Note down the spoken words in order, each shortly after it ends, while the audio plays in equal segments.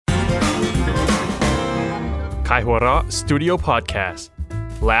Kaihura Studio Podcast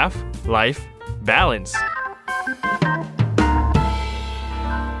Laugh Life Balance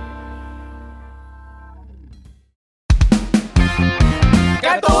ก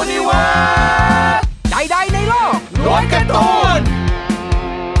าร์ตูนนิเวิร์สใดๆในโลกล้วนการ์ตูน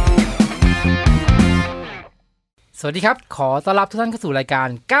สวัสดีครับขอต้อนรับทุกท่านเข้าสู่รายการ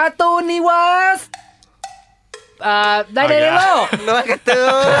การ์ตูนนิเวิร์สได้ในโลกล้วนการ์ตู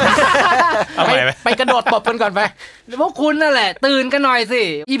นไปกระโดดตบกันก่อนไปพวกคุณนั่นแหละตื่นกันหน่อยสิ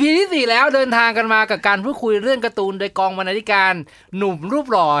EP ที่4แล้วเดินทางกันมากับการพูดคุยเรื่องการ์ตูนโดยกองบรรณาธิการหนุ่มรูป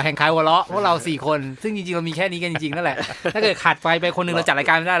หล่อแห่งขายหัวเราะพวกเรา4คนซึ่งจริงๆเรามีแค่นี้กันจริงๆนั่นแหละถ้าเกิดขาดไปคนนึงเราจัดราย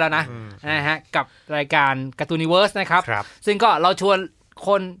การไม่ได้แล้วนะฮะกับรายการการ์ตูนนิเวิร์สนะครับซึ่งก็เราชวนค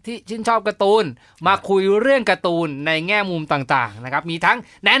นที่ชื่นชอบการ์ตูนมาคุยเรื่องการ์ตูนในแง่มุมต่างๆนะครับมีทั้ง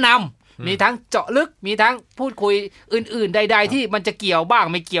แนะนำมีทั้งเจาะลึกมีทั้งพูดคุยอื่นๆใดๆที่มันจะเกี่ยวบ้าง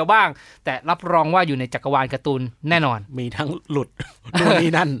ไม่เกี่ยวบ้างแต่รับรองว่าอยู่ในจักรวาลการ์ตูนแน่นอนมีทั้งหลุดนู่น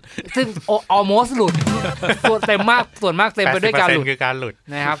นี่นั่นซึ่ง almost หลุดส่วนมากเต็มไปด้วยการหลุดคือการหลุด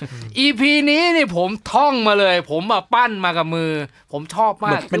นะครับ EP นี้นี่ผมท่องมาเลยผมมาปั้นมากับมือผมชอบม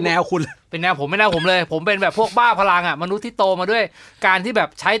ากเป็นแนวคุณเป็นแนวผมไม่แนวผมเลยผมเป็นแบบพวกบ้าพลังอ่ะมนุษย์ที่โตมาด้วยการที่แบบ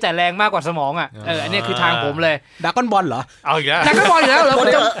ใช้แต่แรงมากกว่าสมองอ่ะอันนี้คือทางผมเลยดราก้อนบอลเหรอเอาอีกแล้วดราก้อนบอลอีกแล้วเหรอผม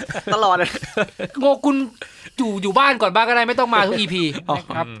จะตลอดเลยโง่คุณอยู่บ้านก่อนบ้างก็ได้ไม่ต้องมาทุก EP น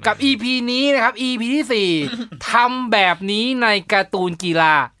ะครับกับ EP นี้นะครับ EP ที่4ทำแบบนี้ในการ์ตูนกีฬ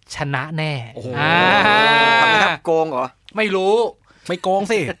าชนะแน่ทำไมครับโกงเหรอไม่รู้ไม่โกง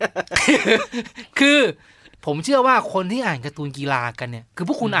สิ คือผมเชื่อว่าคนที่อ่านการ์ตูนกีฬากันเนี่ยคือพ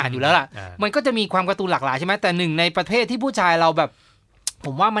วกคุณอ่านอยู่แล้วล่ะมันก็จะมีความการ์ตูนหลากหลายใช่ไหมแต่หนึ่งในประเภทที่ผู้ชายเราแบบผ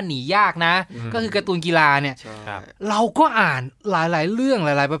มว่ามันหนียากนะก็คือการ์ตูนกีฬาเนี่ยเราก็อ่านหลายๆเรื่องห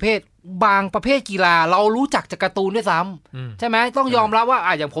ลายๆประเภทบางประเภทกีฬาเรารู้จักจากการ์ตูนด้วยซ้ำใช่ไหมต้องยอมรับว่า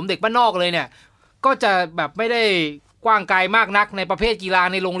อย่างผมเด็กบ้านนอกเลยเนี่ยก็จะแบบไม่ได้กว้างไกลมากนักในประเภทกีฬา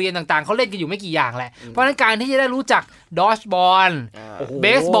ในโรงเรียนต่างๆเขาเล่นกันอยู่ไม่กี่อย่างแหละเพราะฉะนั้นการที่จะได้รู้จักดอชบอลเบ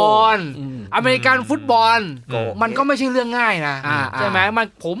สบอลอเมริกันฟุตบอลมันก็ไม่ใช่เรื่องง่ายนะใช่ไหม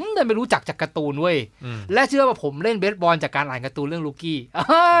ผมได้ไปรู้จักจากการ์ตูนเว้ยและเชื่อว่าผมเล่นเบสบอลจากการอ่านการ์ตูนเรื่องลูกี้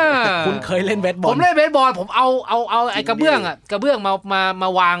คุณเคยเล่นเบสบอลผมเล่นเบสบอลผมเอาไอ้กระเบื้องมา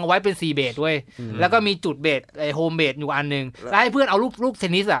วางไว้เป็น4เบสด้วยแล้วก็มีจุดเบสไอ้โฮมเบสอยู่อันนึงแล้วให้เพื่อนเอาลูกเท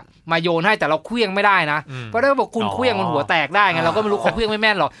นนิสอ่ะมาโยนให้แต่เราเคลี้ยงไม่ได้นะเพราะถ้าบอกคุณเคลี้ยงมันหัวแตกได้ไงเราก็ไม่รู้เขาเคลี้ยงไม่แ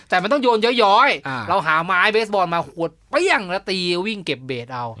ม่นหรอกแต่มันต้องโยนย้อยๆเราหาไม้เบสบอลมาขวดเปี้ยงแล้วตีวิ่งเก็บเบส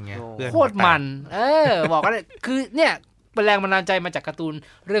เอาโคตรมันบอกกันเลยคือเนี่ยเป็นแรงบันดาลใจมาจากการ์ตูน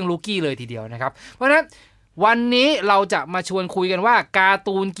เรื่องลูกี้เลยทีเดียวนะครับเพราะฉะนั้นวันนี้เราจะมาชวนคุยกันว่าการ์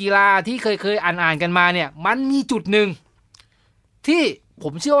ตูนกีฬาที่เคยอ่านกันมาเนี่ยมันมีจุดหนึ่งที่ผ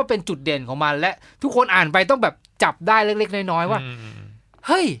มเชื่อว่าเป็นจุดเด่นของมันและทุกคนอ่านไปต้องแบบจับได้เล็กๆน้อยๆว่า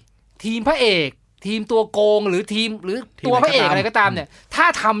เฮ้ยทีมพระเอกทีมตัวโกงหรือทีมหรือตัวพระเอกอะไรก็ตามเนี่ยถ้า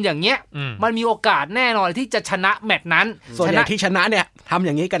ทำอย่างเงี้ยมันมีโอกาสแน่นอนที่จะชนะแมตช์นั้นส่วนใหญ่ที่ชนะเนี่ยทำอ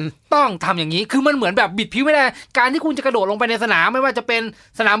ย่างนี้กันต้องทำอย่างนี้คือมันเหมือนแบบบิดผิวไม่ได้การที่คุณจะกระโดดลงไปในสนามไม่ว่าจะเป็น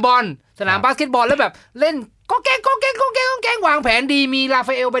สนามบอลสนามบาสเกตบอลแล้วแบบเล่นก็แกล้งวางแผนดีมีราฟ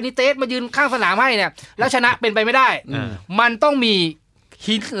าเอลเบนิเตสมายืนข้างสนามให้เนี่ยแล้วชนะเป็นไปไม่ได้มันต้องมี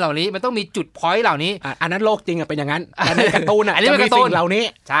ฮินเหล่านี้มันต้องมีจุดพอยต์เหล่านี้อันนั้นโลกจริงเป็นอย่างนั้นแต่ในการ์ตูนจะมีสิ่งเหล่านี้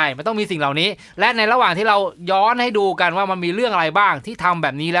ใช่มันต้องมีสิ่งเหล่านี้และในระหว่างที่เราย้อนให้ดูกันว่ามันมีเรื่องอะไรบ้างที่ทำแบ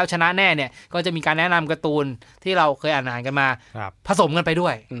บนี้แล้วชนะแน่เนี่ยก็จะมีการแนะนำการ์ตูนที่เราเคยอ่านกันมาผสมกันไปด้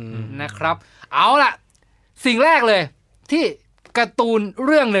วยนะครับเอาล่ะสิ่งแรกเลยที่การ์ตูนเ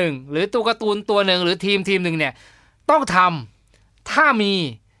รื่องหนึ่งหรือตัวการ์ตูนตัวหนึ่งหรือทีมหนึ่งเนี่ยต้องทำถ้ามี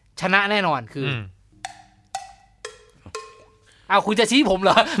ชนะแน่นอนคือเอาคุณจะชี้ผมเห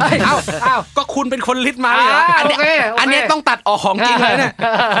รอเอาก็คุณเป็นคนลิสต์มาอันนี้ต้องตัดออกของจริงเลยเนี่ย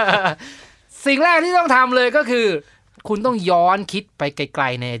สิ่งแรกที่ต้องทำเลยก็คือคุณต้องย้อนคิดไปไกล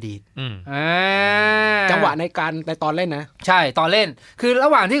ๆในอดีตจังหวะในตอนเล่นนะใช่ตอนเล่นคือระ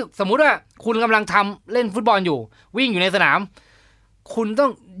หว่างที่สมมุติว่าคุณกำลังทำเล่นฟุตบอลอยู่วิ่งอยู่ในสนามคุณต้อ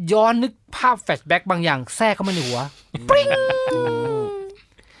งย้อนนึกภาพแฟลชแบ็กบางอย่างแทรกเข้ามาในหัวปริ้ง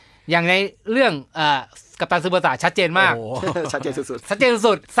อย่างในเรื่องกัปตันซึบะสะชัดเจนมากชัดเจน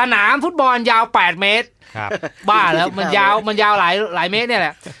สุดสนามฟุตบอลยาว8เมตรบ้าแล้วมันยาวหลายเมตรเนี่ยแหล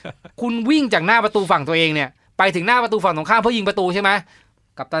ะคุณวิ่งจากหน้าประตูฝั่งตัวเองเนี่ยไปถึงหน้าประตูฝั่งตรงข้ามเพื่อยิงประตูใช่ไหม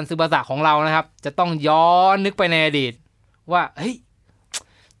กัปตันซึบะสะของเรานะครับจะต้องย้อนนึกไปในอดีตว่าเฮ้ย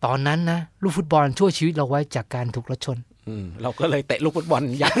ตอนนั้นนะลูกฟุตบอลช่วยชีวิตเราไว้จากการถูกรถชนเราก็เลยเตะลูกฟุตบอล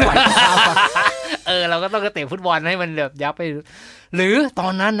ยับไปเราก็ต้องเตะฟุตบอลให้มันแบบยับไปหรือตอ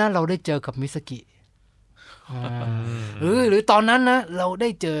นนั้นนะเราได้เจอกับมิสกิหรือตอนนั้นนะเราได้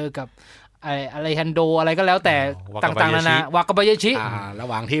เจอกับ อะไรฮันโดอะไรก็แล้วแต่ต่างๆนานาวากาบายาชิระ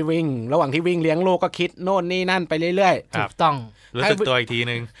หว่างที่วิ่งเลี้ยงลูกก็คิดโน่นนี่นั่นไปเรื่อยๆถูกต้องรู้สึกตัวอีกที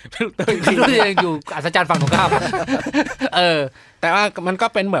นึงอยู่อัศจรรย์ฝั่งตรงข้ามแต่ว่ามันก็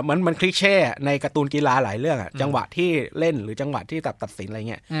เป็นเหมือนมันคลิเช่ในการ์ตูนกีฬาหลายเรื่องอ่ะจังหวะที่เล่นหรือจังหวะที่ตัดสินอะไร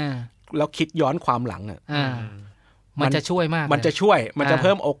เงี้ยแล้วคิดย้อนความหลังอ่ะมันจะช่วยมากมันจะช่วยมันจะเ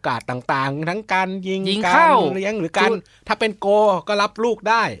พิ่มโอกาสต่างๆทั้งการยิงการเลี้ยงหรือการถ้าเป็นโกก็รับลูก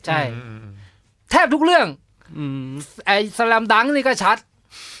ได้ใช่แทบทุกเรื่องไอ้สแลมดังก์นี่ก็ชัด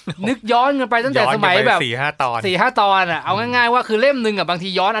นึกย้อนกันไปตั้งแต่สมัยแบบ 4-5 ตอนอ่ะเอาง่ายๆว่าคือเล่มนึงอ่ะบางที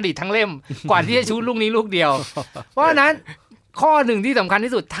ย้อนอดีตทั้งเล่มกว่าที่จะชูลูกนี้ลูกเดียวเพราะฉะนั้นข้อหนึ่งที่สำคัญ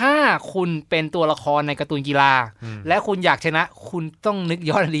ที่สุดถ้าคุณเป็นตัวละครในการ์ตูนกีฬาและคุณอยากชนะคุณต้องนึก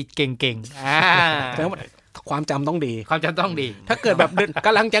ย้อนอดีตเก่งๆแต่ความจำต้องดีถ้าเกิดแบบก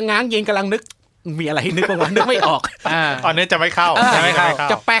ำลังจะง้างยิงกำลังนึกมีอะไรนึกบ้างวะนึกไม่ออกตอนนี้จะไม่เข้า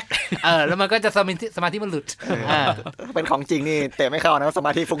จะแป๊กแล้วมันก็จะสมาธิมันหลุดเป็นของจริงนี่เตะไม่เข้านะสม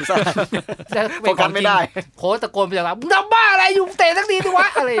าธิฟุ้งซ่านโฟกัสไม่ได้โค้ชตะโกนไปอย่างมึงทำบ้าอะไรอยู่เตะสักทีดิวะ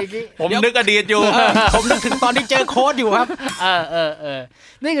อะไรอย่างงี้ผมนึกอดีตอยู่ผมนึกถึงตอนที่เจอโค้ชอยู่ครับ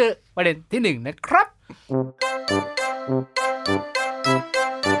นี่คือประเด็นที่1นะครับ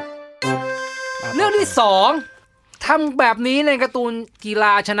เรื่องที่2ทำแบบนี้ในการ์ตูนกีฬ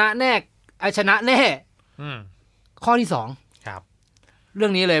าชนะแน่ข้อที่2ครับเรื่อ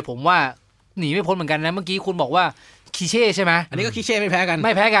งนี้เลยผมว่าหนีไม่พ้นเหมือนกันนะเมื่อกี้คุณบอกว่าคีเช่ใช่ไหมอันนี้ก็คีเช่ไม่แพ้กัน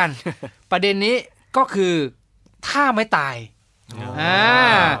ประเด็นนี้ก็คือถ้าไม่ตาย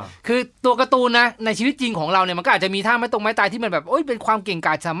คือตัวการ์ตูนนะในชีวิตจริงของเราเนี่ยมันก็อาจจะมีท่าไม้ตายที่มันแบบเป็นความเก่งก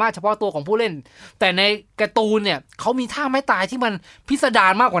าจสามารถเฉพาะตัวของผู้เล่นแต่ในการ์ตูนเนี่ยเขามีท่าไม้ตายที่มันพิสดา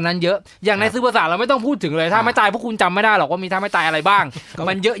รมากกว่านั้นเยอะอย่างในซูเปอร์สตาร์เราไม่ต้องพูดถึงเลยท่าไม้ตายพวกคุณจำไม่ได้หรอกว่ามีท่าไม้ตายอะไรบ้าง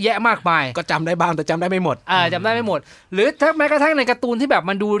มันเยอะแยะมากมายก็จำได้บ้างแต่จำได้ไม่หมดจำได้ไม่หมดหรือถ้าแม้กระทั่งในการ์ตูนที่แบบ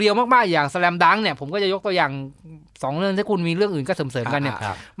มันดูเรียวมากๆอย่างสแลมดังก์เนี่ยผมก็จะยกตัวอย่าง2เรื่องที่คุณมีเรื่องอื่นก็เสริมๆกันเนี่ย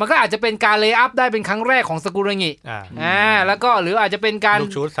มันก็อาจจะเป็นการเลย์อัพได้เป็นครั้งแรกของสกุระงิแล้วก็หรืออาจจะเป็นการลู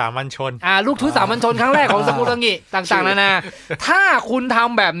กชุดสามัญชนลูกชุดสามัญชนครั้งแรกของสกุระงิต่างๆนานาถ้าคุณท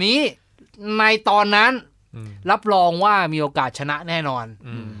ำแบบนี้ในตอนนั้นรับรองว่ามีโอกาสชนะแน่นอน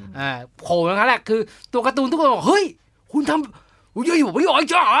โผล่ครั้งแรกคือตัวการ์ตูนทุกคนบอกเฮ้ยคุณทำอุ้ยอยู่ไม่ไหว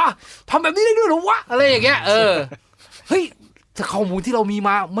จ้าทำแบบนี้ได้ด้วยหรอวะอะไรอย่างเงี้ยเฮ้ยข้อมูลที่เรามีม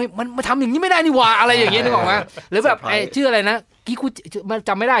ามันทำอย่างนี้ไม่ได้นี่หว่าอะไรอย่างเงี้ยนึกออกไหมหรือแบบชื่ออะไรนะคิคุจิจ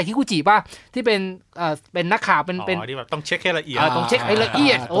ำไม่ได้คิคุจิป่ะที่เป็นนักข่าวเป็นที่แบบต้องเช็คให้ละเอียดต้องเช็คให้ละเอี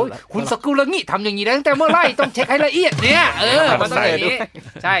ยดโอ้ยคุณสกุลงี้ทำอย่างนี้ได้ตั้งแต่เมื่อไหร่ต้องเช็คให้ละเอียดเนี่ยมันต้องอย่างนี้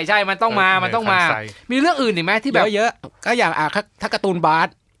ใช่มันต้องมามีเรื่องอื่นอีกไหมที่แบบเยอะก็อย่างถ้าการ์ตูนบาส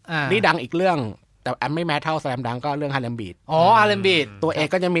นี่ดังอีกเรื่องแต่ไม่แม้เท่าแซมดังก็เรื่องฮาเลมบีดฮาเลมบีดตัวเอก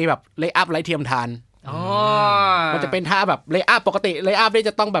ก็จะมีแบบเลย์อัพไร้เทียมทานมันจะเป็นท่าแบบเลย์อัพปกติเลย์อัพนี่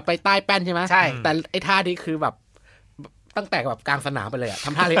จะต้องแบบไปใต้แป้นใช่ไหมใช่แต่ไอ้ท่านี้คือแบบตั้งแต่แบบกลางสนามไปเลยอะท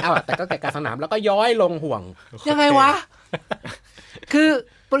ำท่าเลย์อัพแต่ก็แต่กลางสนามแล้วก็ย้อยลงห่วงยังไงวะคือ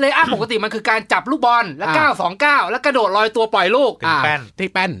เลย์อัพปกติมันคือการจับลูกบอลแล้ว9-2-9แล้วกระโดดลอยตัวปล่อยลูกที่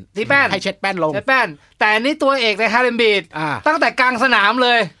แป้นให้เช็ดแป้นลงแต่นี่ตัวเอกในฮาเลมบีดตั้งแต่กลางสนามเล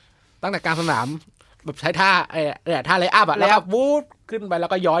ยตั้งแต่กลางสนามแบบใช้ท่าท่าเลย์อัพแล้วก็วูบขึ้นไปแล้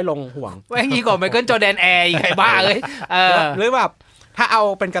วก็ย้อยลงห่วงแม่งงี้ก่อนไมเคิลจอร์แดนแอร์อีกไอ้บ้าเลยหรือแบบถ้าเอา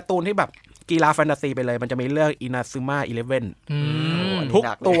เป็นการ์ตูนที่แบบกีฬาแฟนตาซีไปเลยมันจะมีเรื่องอินาซึมะ11ทุก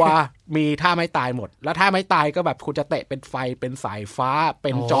ตัวมีท่าไม้ตายหมดแล้วท่าไม้ตายก็แบบคุณจะเตะเป็นไฟเป็นสายฟ้าเ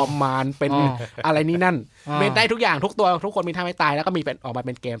ป็นจอมมารเป็นอะไรนี่นั่นเป็นได้ทุกอย่างทุกตัวทุกคนมีท่าไม้ตายแล้วก็มีเป็นออกมาเ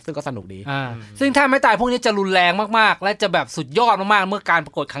ป็นเกมซึ่งก็สนุกดีซึ่งท่าไม้ตายพวกนี้จะรุนแรงมากๆและจะแบบสุดยอดมากๆเมื่อการป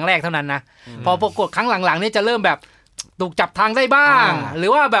ระกวดครั้งแรกเท่านั้นนะพอประกวดครั้งหลังๆนี่จะเริ่มแบบถูกจับทางได้บ้างหรื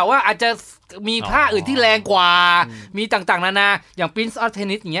อว่าแบบว่าอาจจะมีท่าอื่นที่แรงกว่ามีต่างๆนานาอย่าง Prince of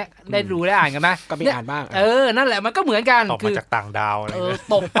Tennis อย่างเงี้ยได้ดูได้อ่านกันมั้ยก็มีอ่านบ้างนั่นแหละมันก็เหมือนกันตกมาจากต่างดาวอะไร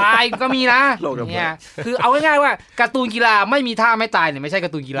ตกตายก็มีนะเนี่ยคือเอาง่ายๆว่าการ์ตูนกีฬาไม่มีท่าไม่ตายเนี่ยไม่ใช่กา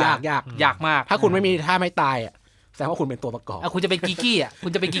ร์ตูนกีฬายากมากถ้าคุณไม่มีท่าไม่ตายแสดงว่าคุณเป็นตัวประกอบคุณจะเป็นกิกกี้คุ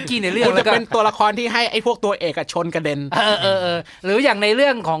ณจะเป็นกิกกี้ในเรื่องคุณจะเป็นตัวละครที่ให้ไอ้พวกตัวเอกชนกระเด็นหรืออย่างในเรื่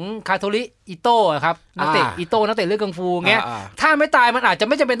องของคาโทริอิโต้ครับนักเตะอิโต้นักเตะเรื่องกังฟูเงี้ยถ้าไม่ตายมันอาจจะ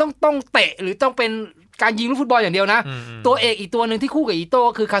ไม่จำเป็นต้องเตะหรือต้องเป็นการยิงลูกฟุตบอลอย่างเดียวนะตัวเอกอีกตัวนึงที่คู่กับอิโต้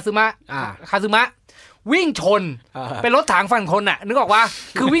คือคาซึมะวิ่งชนเป็นรถถังฝั่งคนน่ะนึกออกว่า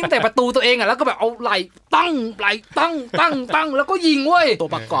คือวิ่งแต่ประตูตัวเองอ่ะแล้วก็แบบเอาไหล่ตั้งแล้วก็ยิงเว้ยตั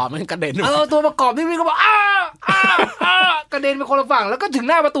วประกอบมันกระเด็นตัวประกอบที่วิ่งก็บอกกระเด็นไปคนละฝั่งแล้วก็ถึง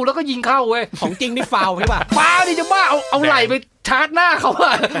หน้าประตูแล้วก็ยิงเข้าเว้ยของจริงนี่ฟาวใช่ป่ะฟาวนี่จะบ้าเอาไหล่ไป ชาร์จหน้าเขาอ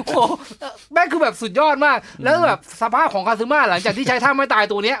ะโอ้แม่งคือแบบสุดยอดมากแล้วแบบสภาพของคาซึมะหลังจากที่ใช้ท่าไม้ตาย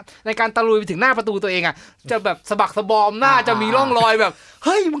ตัวเนี้ยในการตะลุยไปถึงหน้าประตูตัวเองอะจะแบบสะบักสะบอมหน้าจะมีร่องรอยแบบเ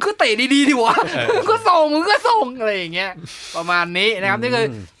ฮ้ยมึงก็เตะดีๆดิวะมึงก็ส่งอะไรอย่างเงี้ยประมาณนี้นะครับนี่คือ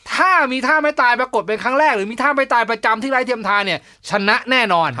ถ้ามีท่าไม้ตายปรากฏเป็นครั้งแรกหรือมีท่าไม้ตายประจำที่ไร้เทียมทานเนี่ยชนะแน่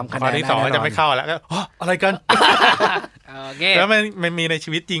นอน ทำคะ ข้ แน อน ที่สองก็จะไม่เข้าแล้วก็อะไรกัน โอเค แล้วมันมีในชี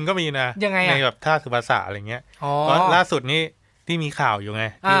วิตจริงก็มีนะ ยังไงอะ ในแบบท่าสุภาษาอะไรเงี้ย อ๋อ ก็ล่าสุดนี้ที่มีข่าวอยู่ไง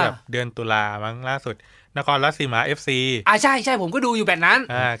ที่แบบเดือนตุลามั้งล่าสุดนครราชสีมา FC ใช่ผมก็ดูอยู่แบบนั้น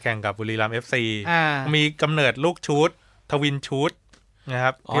แข่งกับบุรีรัมย์ FC อ่า มีกำเนิดลูกชูตทวินชูตนะค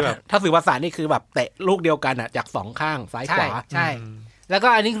รับที่แบบ ถ้าสื่อภาษานี่คือแบบเตะลูกเดียวกันอ่ะจาก2ข้างซ้ายขวา ใช่แล้วก็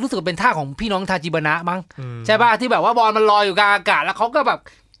อันนี้รู้สึกเป็นท่าของพี่น้องทาจิบานะมั้ง อืม ใช่ป่ะที่แบบว่าบอลมันลอยอยู่กลางอากาศแล้วเขาก็แบบ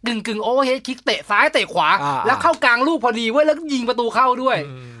กึ่งโอเวอร์เฮดคิกเตะซ้ายเตะขวา แล้วเข้ากลางลูกพอดีเว้ยแล้วก็ยิงประตูเข้าด้วย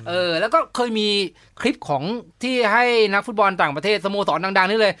แล้วก็เคยมีคลิปของที่ให้นักฟุตบอลต่างประเทศสโมสรดัง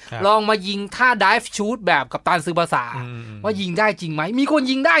ๆนี่เลย ลองมายิงท่าดิฟชูตแบบกัปตันซึบาสะว่ายิงได้จริงไหมมีคน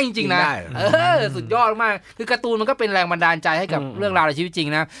ยิงได้จริงๆนะสุดยอดมากคือการ์ตูนมันก็เป็นแรงบันดาลใจให้กับเรื่องราวในชีวิตจริง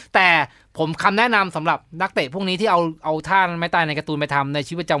นะแต่ผมคำแนะนำสำหรับนักเตะพวกนี้ที่เอาท่าไม้ตายในการ์ตูนไปทำใน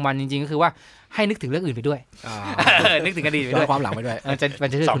ชีวิตประจำวันจริงๆก็คือว่าให้นึกถึงเรื่องอื่นไปด้วยนึกถึงอดีตไปด้วย ความหลังไปด้วยมัน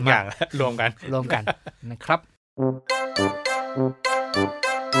จะสองอย่างรวมกันนะครับ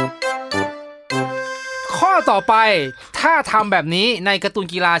ข้อต่อไปถ้าทำแบบนี้ในการ์ตูน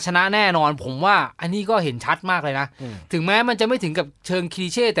กีฬาชนะแน่นอนผมว่าอันนี้ก็เห็นชัดมากเลยนะถึงแม้มันจะไม่ถึงกับเชิงคลี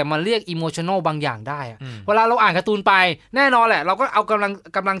เช่แต่มันเรียกอิโมชันนอลบางอย่างได้เวลาเราอ่านการ์ตูนไปแน่นอนแหละเราก็เอาก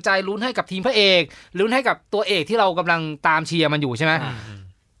ำลังใจลุ้นให้กับทีมพระเอกลุ้นให้กับตัวเอกที่เรากำลังตามเชียร์มันอยู่ใช่ไหม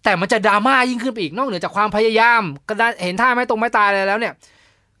แต่มันจะดราม่ายิ่งขึ้นไปอีกนอกเหนือจากความพยายามก็เห็นท่าไม่ตรงไม่ตายอะไรแล้วเนี่ย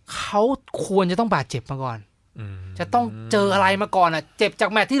เขาควรจะต้องบาดเจ็บมาก่อนจะต้องเจออะไรมาก่อนเจ็บจาก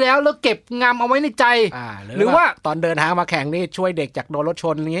แมตช์ที่แล้วเก็บงำเอาไว้ในใจหรือว่าตอนเดินทางมาแข่งนี่ช่วยเด็กจากโดนรถช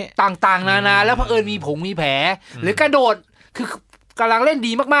นนี้ต่างๆนานาแล้วเผอิญมีแผลหรือกระโดดคือกำลังเล่น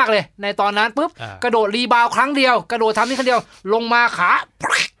ดีมากๆเลยในตอนนั้นปุ๊บกระโดดรีบาวครั้งเดียวกระโดดทำนี่ครั้งเดียวลงมาขา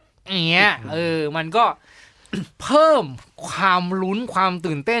อย่างเงี้ยมันก็เพิ่มความลุ้นความ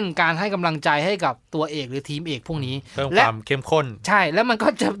ตื่นเต้นการให้กำลังใจให้กับตัวเอกหรือทีมเอกพวกนี้เพิ่มความเข้มข้นใช่แล้วมันก็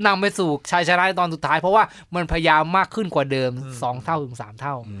จะนำไปสู่ชัยชนะในตอนสุดท้ายเพราะว่ามันพยายามมากขึ้นกว่าเดิม2 เท่าถึง 3 เ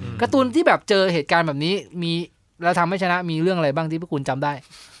ท่าการ์ตูนที่แบบเจอเหตุการณ์แบบนี้มีแล้วทำให้ชนะมีเรื่องอะไรบ้างที่พวกคุณจำได้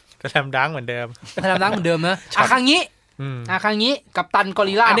ก็ทำดังเหมือนเดิมนะอาคังงี้กับตันกอ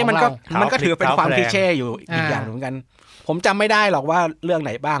ริลลาอันนี้มันก็ถือเป็นความคลีเช่อยู่อีกอย่างเหมือนกันผมจำไม่ได้หรอกว่าเรื่องไห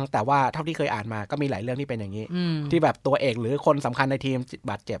นบ้างแต่ว่าเท่าที่เคยอ่านมาก็มีหลายเรื่องที่เป็นอย่างนี้ที่แบบตัวเอกหรือคนสำคัญในทีม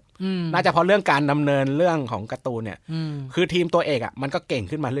บาดเจ็บน่าจะเพราะเรื่องการดำเนินเรื่องของการ์ตูนเนี่ยคือทีมตัวเอกมันก็เก่ง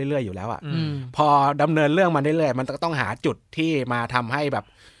ขึ้นมาเรื่อยๆอยู่แล้วพอดำเนินเรื่องมาเรื่อยๆมันต้องหาจุดที่มาทำให้แบบ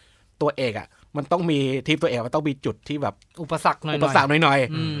ตัวเอกมันต้องมีทีมตัวเอกมันต้องมีจุดที่แบบอุปสรรคหน่อย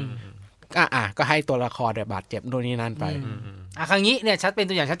ก็ให้ตัวละครบาดเจ็บโน่นนี่นั่นไปครั้งนี้เนี่ยชัดเป็น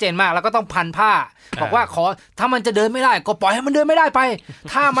ตัวอย่างชัดเจนมากแล้วก็ต้องพันผ้าบอกว่าถ้ามันจะเดินไม่ได้ก็ปล่อยให้มันเดินไม่ได้ไป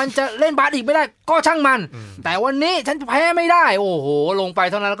ถ้ามันจะเล่นบาสอีกไม่ได้ก็ช่างมันแต่วันนี้ฉันแพ้ไม่ได้โอ้โหลงไป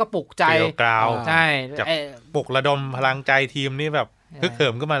เท่านั้นแล้วก็ปลุกใจใช่ปลุกระดมพลังใจทีมนี่แบบฮึกเหิ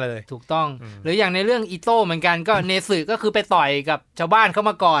มขึ้นมาเลยถูกต้องหรืออย่างในเรื่องอิโต้เหมือนกันก็เนสึก็คือไปต่อยกับชาวบ้านเข้า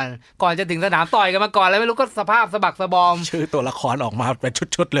มาก่อนจะถึงสนามต่อยกันมาก่อนแล้วไม่รู้ก็สภาพสะบักสะบอมชื่อตัวละครออกมาเป็น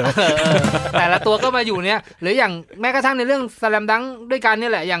ชุดๆเลยแต่ละตัวก็มาอยู่เนี่ยหรืออย่างแม้กระทั่งในเรื่องสแลมดังด้วยกันนี่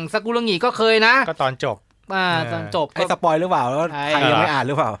แหละอย่างซากุระงิก็เคยนะก็ตอนจบตอนจบไอ้สปอยหรือเปล่าแล้วใครยังไม่อ่านห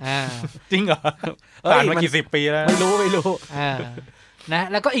รือเปล่าจริงเหรอผ่านมากี่สิบปีแล้วไม่รู้นะ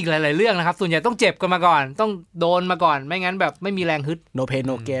แล้วก็อีกหลายๆเรื่องนะครับส่วนใหญ่ต้องเจ็บกันมาก่อนต้องโดนมาก่อนไม่งั้นแบบไม่มีแรงฮึด no pain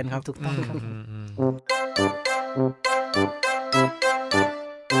no gain ครับถูกต้องครับ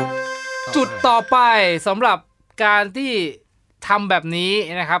จุดต่อไปสำหรับการที่ทำแบบนี้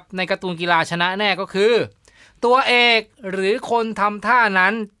นะครับในการ์ตูนกีฬาชนะแน่ก็คือตัวเอกหรือคนทำท่า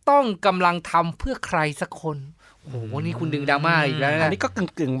นั้นต้องกำลังทำเพื่อใครสักคนโอ้โหนี่คุณดึงดราม่าอีกแล้วอันนี้ก็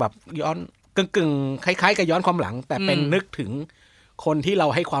กึ่งแบบย้อนกึ่งคล้ายๆกับย้อนความหลังแต่เป็นนึกถึงคนที่เรา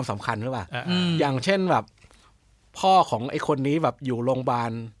ให้ความสำคัญหรือเปล่าอย่างเช่นแบบพ่อของไอ้คนนี้แบบอยู่โรงพยาบา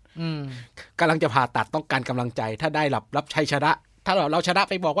ลกำลังจะผ่าตัดต้องการกำลังใจถ้าได้รับชัยชนะถ้าเราชนะ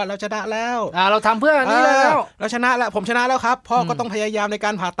ไปบอกว่าเราชนะแล้วเราทำเพื่อนี่แล้วเราชนะแล้วผมชนะแล้วครับพ่อก็ต้องพยายามในก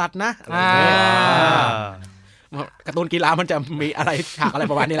ารผ่าตัดนะ การ์ตูนกีฬามันจะมีอะไรฉากอะไร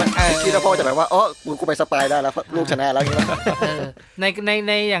ประมาณนี้แหละ คิดว่าพ่อจะแบบว่าอ๋อกูไปสปายได้แล้วลูกชนะแล้วอย่างเงี้ย ใ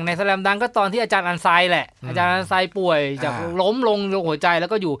นอย่างในสแลมดังก็ตอนที่อาจารย์อันไซแหละอาจารย์อันไซป่วยจากล้มลงหัวใจแล้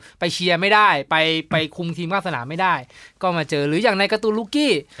วก็อยู่ไปเชียร์ไม่ได้ไปคุมทีมข้างสนามไม่ได้ก็มาเจอหรืออย่างในการ์ตูนลู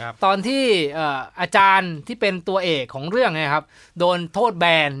กี้ตอนที่อาจารย์ที่เป็นตัวเอกของเรื่องเนี่ยครับโดนโทษแบ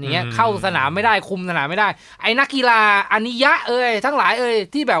นอย่างเงี้ยเข้าสนามไม่ได้คุมสนามไม่ได้ไอ้นักกีฬาอนิยะทั้งหลาย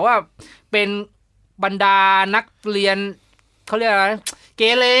ที่แบบว่าเป็นบรรดานักเรียนเขาเรียกอะไรเก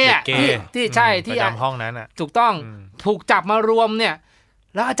เรอ่ะที่ใช่ที่ประจำห้องนั้นอ่ะถูกต้องถูกจับมารวมเนี่ย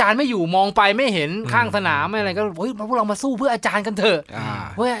แล้วอาจารย์ไม่อยู่มองไปไม่เห็นข้างสนามอะไรก็เฮ้ยพวกเรามาสู้เพื่ออาจารย์กันเถอะ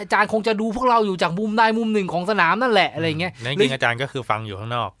เฮ้ยอาจารย์คงจะดูพวกเราอยู่จากมุมใดมุมหนึ่งของสนามนั่นแหละอะไรเงี้ยจริงอาจารย์ก็คือฟังอยู่ข้า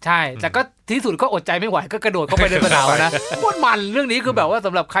งนอกใช่แต่ก็ที่สุดก็อดใจไม่ไหวก็กระโดดเข้าไปในสนามนะโคตรมันเรื่องนี้คือแบบว่าส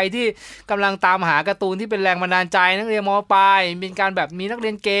ำหรับใครที่กำลังตามหาการ์ตูนที่เป็นแรงบันดาลใจนักเรียนม.ปลายมีการแบบมีนักเรี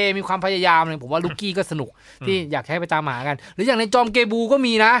ยนเกย์มีความพยายามเลยผมว่าลูกกี้ก็สนุกที่อยากให้ไปตามหากันหรืออย่างในจอมเกบูก็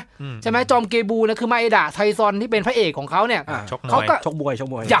มีนะใช่ไหมจอมเกบูนะคือมาเอดะไทซอนที่เป็นพระเอกของเขาเนี่ยเขาก็ชกมวย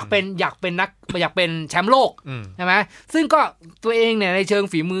อยากเป็นแชมป์โลกใช่ไหมซึ่งก็ตัวเองเนี่ยในเชิง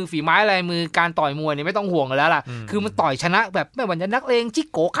ฝีไม้ลายมือการต่อยมวยเนี่ยไม่ต้องห่วงแล้วล่ะคือมันต่อยชนะแบบไม่ว่าจะนักเลงจิก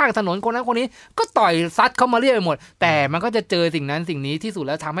โกข้างถนนคนนั้นคนนี้ก็ต่อยซัดเข้ามาเรียบไปหมดแต่มันก็จะเจอสิ่งนั้นสิ่งนี้ที่สุดแ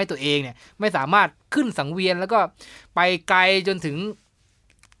ล้วทำให้ตัวเองเนี่ยไม่สามารถขึ้นสังเวียนแล้วก็ไปไกลจนถึง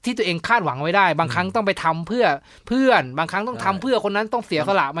ที่ตัวเองคาดหวังไว้ได้บางครั้งต้องไปทำเพื่อเพื่อนบางครั้งต้องทำเพื่อคนนั้นต้องเสียส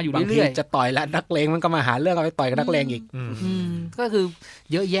ละมาอยู่เรื่อยๆจะต่อยแล้วนักเลงมันก็มาหาเรื่องเอาไปต่อยกับนักเลงอีกก็คือ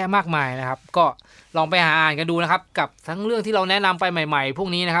เยอะแยะมากมายนะครับก็ลองไปหาอ่านกันดูนะครับกับทั้งเรื่องที่เราแนะนำไปใหม่ๆพวก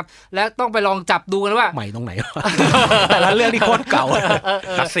นี้นะครับและต้องไปลองจับดูกันว่าใหม่ตรงไหนแต่ละเรื่องที่โคตรเก่า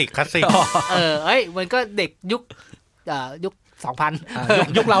คลาสสิกมันก็เด็กยุค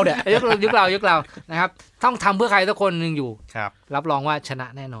2000ยุคเราเนี่ยยุคเรานะครับต้องทำเพื่อใครสักคนนึงอยู่รับรองว่าชนะ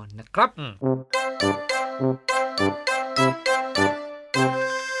แน่นอนนะครับ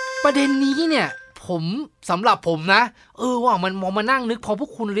ประเด็นนี้เนี่ยผมสำหรับผมนะว่ามันมองมานั่งนึกพอพว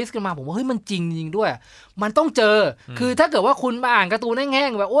กคุณลิสต์กันมาผมว่าเฮ้ยมันจริงด้วยมันต้องเจอคือถ้าเกิดว่าคุณมาอ่านการ์ตูนแห้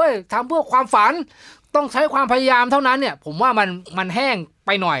งๆแบบโอ้ยทำเพื่อความฝันต้องใช้ความพยายามเท่านั้นเนี่ยผมว่ามันแห้งไป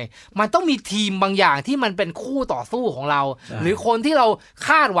หน่อยมันต้องมีทีมบางอย่างที่มันเป็นคู่ต่อสู้ของเราหรือคนที่เราค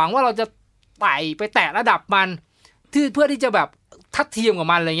าดหวังว่าเราจะไปแตะระดับมันเพื่อที่จะแบบทัดเทียมกับ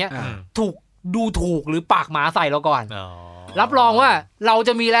มันอะไรเงี้ยถูกหรือปากหมาใส่เราก่อนรับรองว่าเราจ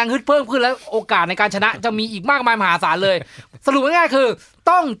ะมีแรงฮึดเพิ่มขึ้นแล้วโอกาสในการชนะจะมีอีกมากมายมหาศาลเลยสรุปง่ายๆคือ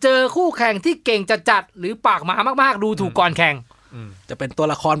ต้องเจอคู่แข่งที่เก่งจัดหรือปากหมามากๆดูถูกก่อนแข่งจะเป็นตัว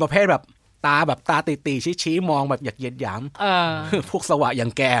ละครประเภทแบบตาตีชี้มองแบบเหยียดหยามพวกสวะอย่า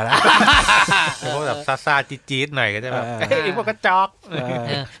งแกแล้วพวกแบบซาจี๊ดหน่อยก็จะแบบพวกกระจอก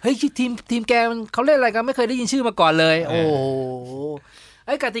เฮ้ยทีมแกเขาเล่นอะไรกันไม่เคยได้ยินชื่อมาก่อนเลยโอ้ไ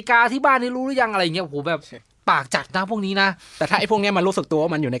อ้กติกาที่บ้านนี่รู้หรือยังอะไรอย่างเงี้ยโอ้โหแบบปากจัดนะพวกนี้นะแต่ถ้าไอ้พวกนี้มันรู้สึกตัวว่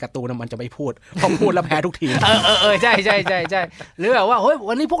ามันอยู่ในการ์ตูนมันจะไม่พูดพอพูดแล้วแพ้ทุกทีใช่หรือแบบว่าเฮ้ย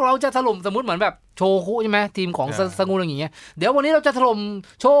วันนี้พวกเราจะถล่มสมมติเหมือนแบบโชคุใช่ไหมทีมของสงูอย่างเงี้ยเดี๋ยววันนี้เราจะถล่ม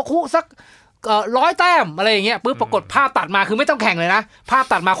โชคุสัก100 แต้มอะไรอย่างเงี้ยปุ๊บปรากฏภาพตัดมาคือไม่ต้องแข่งเลยนะภาพ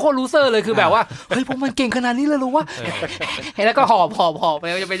ตัดมาโคตรลูเซอร์เลยคือแบบว่าเฮ้ยพวกมันเก่งขนาดนี้เลยรู้ว่าแล้วก็หอบไป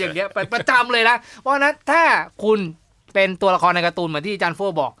จะเป็นอย่างเงี้ยประจำเลยนะเพราะนั้นถ้าคุณเป็นตัวละครในการ์ตูนเหมือนที่อาจารย์โฟ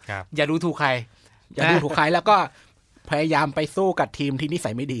บอกอย่าดูถูกใครแล้วก็พยายามไปสู้กับทีมที่นิสั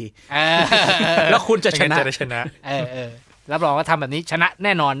ยไม่ดีแล้วคุณจะชนะรับรองว่าทำแบบนี้ชนะแ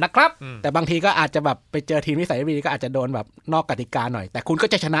น่นอนนะครับแต่บางทีก็อาจจะแบบไปเจอทีมนิสัยไม่ดีก็อาจจะโดนแบบนอกกติกาหน่อยแต่คุณก็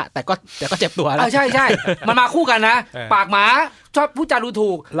จะชนะแต่ก็เจ็บตัวแล้วใช่มันมาคู่กันนะปากหมาชอบพูดจาดู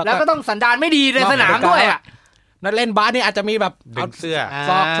ถูกแล้วก็ต้องสันดานไม่ดีในสนามด้วยอ่ะนั่นเล่นบาสนี่อาจจะมีแบบดึงเสื้อ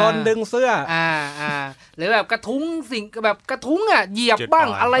ศอกชนดึงเสื้อหรือแบบกระทุ้งสิ่งแบบกระทุ้งเหยียบบ้าง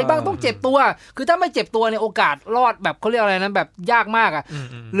อะไรบ้างต้องเจ็บตัวคือถ้าไม่เจ็บตัวเนี่ยโอกาสรอดแบบเขาเรียกอะไรนะแบบยากมาก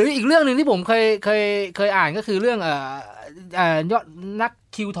หรืออีกเรื่องนึงที่ผมเคยอ่านก็คือเรื่องยอดนัก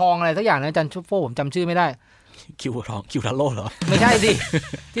คิวทองอะไรสักอย่างนะอาจารย์ชุบโฟผมจำชื่อไม่ได้คิวทองคิวทาโร่เหรอไม่ใช่สิ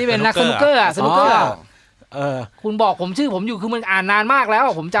ที่เป็นนักสนุกเกอร์คุณบอกผมชื่อผมอยู่คือมันอ่านนานมากแล้ว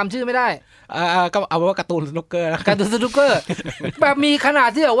ผมจำชื่อไม่ได้ก็เอาว่าการ์ตูนสนุกเกอร์การ์ตูนสนุกเกอร์แบบมีขนาด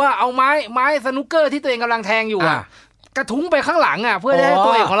ที่แบบว่าเอาไม้สนุกเกอร์ที่ตัวเองกำลังแทงอยู่กระทุ้งไปข้างหลังเพื่อให้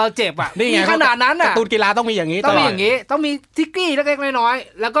ตัวเองของเราเจ็บนี่ขนาดนั้นการ์ตูนกีฬาต้องมีอย่างนี้ต้องมีทิกกี้เล็กๆน้อย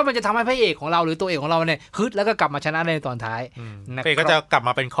ๆแล้วก็มันจะทำให้พระเอกของเราหรือตัวเอกของเราเนี่ยฮึดแล้วก็กลับมาชนะในตอนท้ายพระเอกก็จะกลับม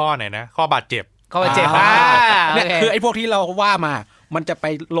าเป็นข้อไหนนะข้อบาดเจ็บเนี่ยคือไอ้พวกที่เราว่ามามันจะไป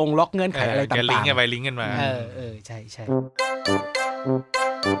ลงล็อกเงื่อนไขอะไรต่างๆลิงก์กันมาใช่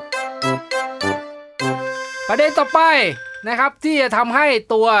ประเด็นต่อไปนะครับที่จะทำให้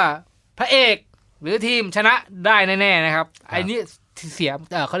ตัวพระเอกหรือทีมชนะได้แน่ๆนะครับไอ้นี่ เสีย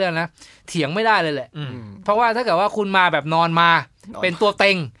เขาเรียกนะเถียงไม่ได้เลยแหละ อืม เพราะว่าถ้าเกิดว่าคุณมาแบบนอนมาเป็นตัวเ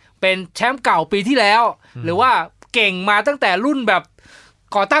ต็งเป็นแชมป์เก่าปีที่แล้วหรือว่าเก่งมาตั้งแต่รุ่นแบบ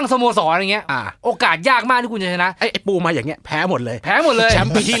ก่อตั้งสโมสรอย่างเงี้ยโอกาสยากมากที่คุณจะชนะไอ้ปูมาอย่างเงี้ยแพ้หมดเลย แชม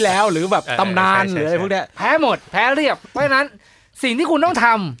ป์ปีที่แล้วหรือแบบตำนานหรืออะไรพวกเนี้ยแพ้หมดแพ้เรียบเพราะฉะนั้นสิ่งที่คุณต้องท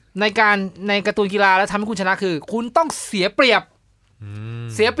ำในการ์ตูนกีฬาแล้วทำให้คุณชนะคือคุณต้องเสียเปรียบ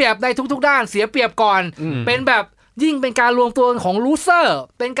ในทุกๆด้านเสียเปรียบก่อนเป็นแบบยิ่งเป็นการรวมตัวของลูเซอร์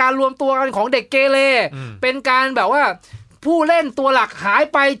เป็นการรวมตัวกันของเด็กเกเรเป็นการแบบว่าผู้เล่นตัวหลักหาย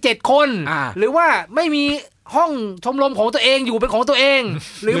ไป7 คนหรือว่าไม่มีห้องชมรมของตัวเองอยู่เป็นของตัวเอง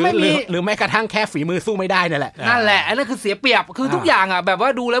หรือไม่มีหรือแม้กระทั่งแค่ฝีมือสู้ไม่ได้นั่นแหละอันนั้นคือเสียเปรียบคือทุกอย่างอ่ะแบบว่า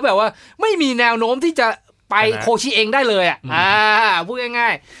ดูแล้วแบบว่าไม่มีแนวโน้มที่จะไปโคชิเองได้เลยอ่ะพูดง่า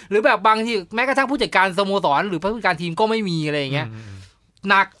ยๆหรือแบบบางทีแม้กระทั่งผู้จัดการสโมสรหรือผู้จัดการทีมก็ไม่มีอะไรอย่างเงี้ย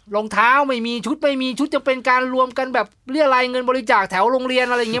หนักรองเท้าไม่มีชุดจะเป็นการรวมกันแบบเรียรายเงินบริจาคแถวโรงเรียน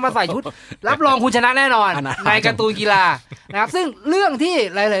อะไรอย่างเงี้ยมาใส่ชุดรับรองคุณชนะแน่นอนในการ์ตูนกีฬานะครับซึ่งเรื่องที่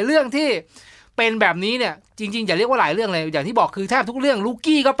หลายๆเรื่องที่เป็นแบบนี้เนี่ยจริงๆอย่าเรียกว่าหลายเรื่องเลยอย่างที่บอกคือแทบทุกเรื่องลู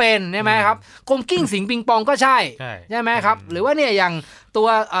กี้ก็เป็นใช่ไหมครับกลมกิ้งสิงปิงปองก็ใช่ไหมครับหรือว่าเนี่ยอย่างตัว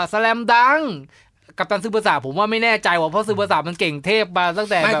สแลมดังกัปตันซึบะสะผมว่าไม่แน่ใจว่าเพราะซึบะสะมันเก่งเทพมาตั้ง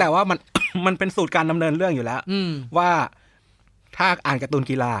แต่ไม่แต่ว่ามันเป็นสูตรการดำเนินเรื่องอยู่แล้วว่าถ้าอ่านการ์ตูน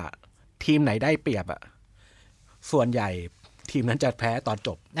กีฬาทีมไหนได้เปรียบอะส่วนใหญ่ทีมนั้นจะแพ้ตอนจ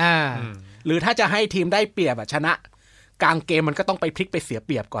บหรือถ้าจะให้ทีมได้เปรียบอะชนะกลางเกมมันก็ต้องไปพลิกไปเสียเ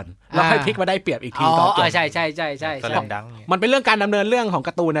ปรียบก่อนแล้วค่อยพลิกมาได้เปรียบอีกทีตอนจบใช่มันเป็นเรื่องการดำเนินเรื่องของก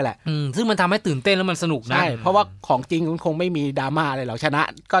าร์ตูนนั่นแหละซึ่งมันทำให้ตื่นเต้นแล้วมันสนุกนะใช่เพราะว่าของจริงคงไม่มีดราม่าอะไรหรอกชนะ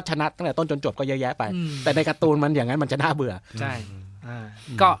ก็ชนะตั้งแต่ต้นจนจบก็เยอะแยะไปแต่ในการ์ตูนมันอย่างนั้นมันจะน่าเบื่อใช่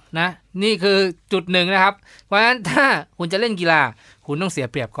ก็นะนี่คือจุดหนึ่งนะครับเพราะฉะนั้นถ้าคุณจะเล่นกีฬาคุณต้องเสีย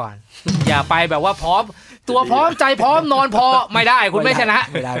เปรียบก่อนอย่าไปแบบว่าพร้อมตัวพร้อมใจพร้อมนอนพอไม่ได้คุณไม่ชนะ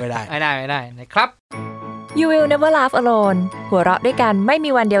ไม่ได้นะครับ You will never laugh alone หัวเราะด้วยกันไม่มี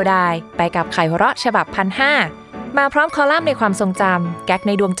วันเดียวดายไปกับไข่หัวเราะฉบับ 1,500 มาพร้อมคอลัมน์ในความทรงจำแก๊กใ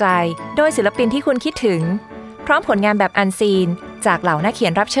นดวงใจโดยศิลปินที่คุณคิดถึงพร้อมผลงานแบบอันซีนจากเหล่านักเขีย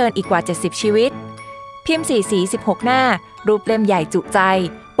นรับเชิญอีกกว่า70ชีวิตพิมพ์4 สี 16 หน้ารูปเล่มใหญ่จุใจ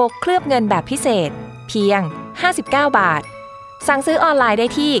ปกเคลือบเงินแบบพิเศษเพียง59 บาทสั่งซื้อออนไลน์ได้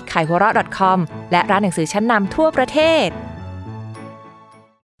ที่ไข่หัวเราะ .com และร้านหนังสือชั้นนำทั่วประเทศ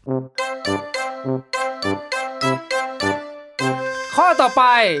ข้อต่อไป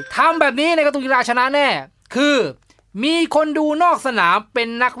ทำแบบนี้ในการ์ตูนกีฬาชนะแน่คือมีคนดูนอกสนามเป็น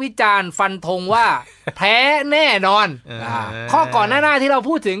นักวิจารณ์ฟันธงว่าแพ้แน่นอนข้อก่อนหน้าที่เรา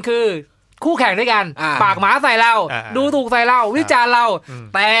พูดถึงคือคู่แข่งด้วยกันปากหมาใส่เราดูถูกใส่เราวิจารณ์เรา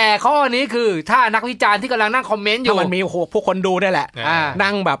แต่ข้อนี้คือถ้านักวิจารณ์ที่กำลังนั่งคอมเมนต์อยู่มันมีพวกคนดูได้แหละ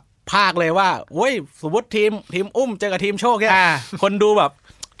นั่งแบบภาคเลยว่าเว้ยสมมติทีมอุ้มเจอกับทีมโชคเนี่ยคนดูแบบ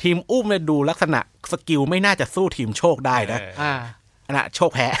ทีมอุ้มเนี่ยดูลักษณะสกิลไม่น่าจะสู้ทีมโชคได้นะโช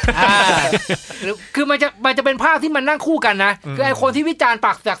คแพ้คือมันจะเป็นภาพที่มันนั่งคู่กันนะคือไอ้คนที่วิจารณ์ป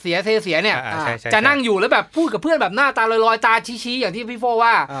ากเสียเทเสียเนี่ยจะนั่งอยู่แล้วแบบพูดกับเพื่อนแบบหน้าตาลอยๆตาชี้ๆอย่างที่พี่โฟ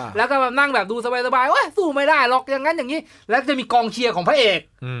ว่าแล้วก็แบบนั่งแบบดูสบายๆว่าสู้ไม่ได้หรอกอย่างนั้นอย่างนี้แล้วจะมีกองเชียร์ของพระเอก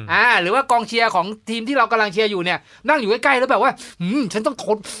หรือว่ากองเชียร์ของทีมที่เรากำลังเชียร์อยู่เนี่ยนั่งอยู่ใกล้ๆแล้วแบบว่าฉันต้องท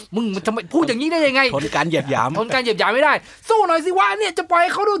นมึงทำไมพูดอย่างนี้ได้ยังไงทนการเหยียดหยามไม่ได้สู้หน่อยสิวะเนี่ยจะปล่อย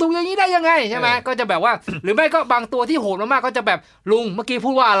เขาดูถูกอย่างนี้ได้ยังไงใช่ไหมก็จะแบบว่าหรือไม่ก็บางตัวที่โหดมากๆก็จะแบบลุงเมื่อกี้พู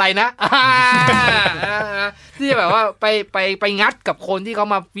ดว่าอะไรนะที่จะแบบว่าไปงัดกับคนที่เขา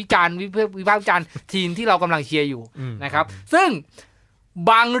มาวิพากษ์วิจารณ์ทีมที่เรากำลังเชียร์อยู่นะครับซึ่ง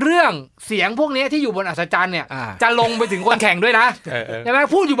บางเรื่องเสียงพวกนี้ที่อยู่บนอัศจรรย์เนี่ยจะลงไปถึงคนแข่งด้วยนะใช่ไหม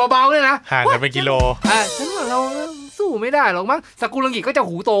พูดอยู่เบาๆเลยนะห่างกันเป็นกิโลฉันว่าเราสู้ไม่ได้หรอกมั้งสกุลังกิก็จะ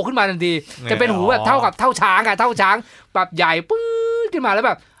หูโตขึ้นมาทันทีจะเป็นหูแบบเท่าช้างแบบใหญ่ปื๊ดขึ้นมาแล้วแ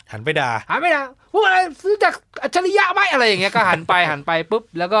บบหันไปด่าพูดอะไรซื้อจากอัจฉริยะไหมอะไรอย่างเงี้ยก็หันไปปุ๊บ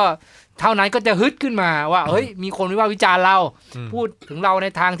แล้วก็เท่านั้นก็จะฮึดขึ้นมาว่าเฮ้ยมีคนวิพากษ์วิจารณ์เราพูดถึงเราใน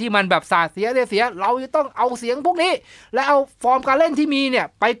ทางที่มันแบบสาดเสียเราจะต้องเอาเสียงพวกนี้และเอาฟอร์มการเล่นที่มีเนี่ย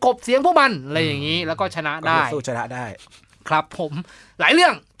ไปกบเสียงพวกมันอะไรอย่างนี้แล้วก็ชนะได้สู้ชนะได้ครับผมหลายเรื่อ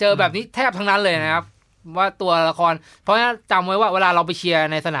งเจอแบบนี้แทบทั้งนั้นเลยนะครับว่าตัวละครเพราะฉะนั้นจำไว้ว่าเวลาเราไปเชียร์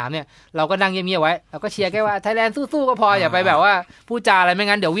ในสนามเนี่ยเราก็นั่งเงียบๆไว้เราก็เชียร์แค่ว่าไทยแลนด์สู้ๆก็พออย่าไปแบบว่าพูดจาอะไรไม่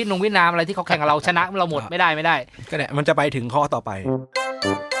งั้นเดี๋ยวเวียดนามอะไรที่เขาแข่งกับเราชนะเราหมดไม่ได้ก็เนี่ยมันจะไปถึงข้อต่อไป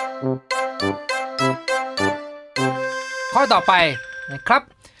นะครับ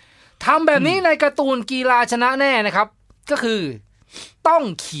ทำแบบนี้ในการ์ตูนกีฬาชนะแน่นะครับก็คือต้อง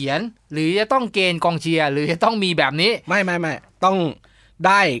เขียนหรือจะต้องเกณฑ์กองเชียร์หรือจะต้องมีแบบนี้ไม่ต้องไ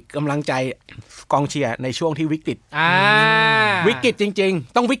ด้กำลังใจกองเชียร์ในช่วงที่วิกฤตจริง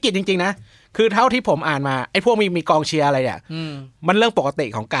ๆต้องวิกฤตจริงๆนะ คือเท่าที่ผมอ่านมาไอ้พวกมีกองเชียร์อะไรเนี่ยมันเรื่องปกติ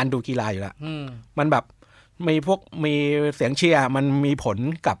ของการดูกีฬาอยู่แล้วมันแบบมีเสียงเชียร์มันมีผล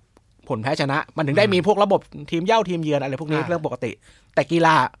กับผลแพ้ชนะมันถึงได้มีพวกระบบทีมเย่าทีมเยือนอะไรพวกนี้เรื่องปกติแต่กีฬ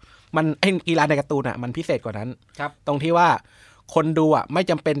ามันไอ้กีฬาในการ์ตูนอ่ะมันพิเศษกว่านั้นตรงที่ว่าคนดูอ่ะไม่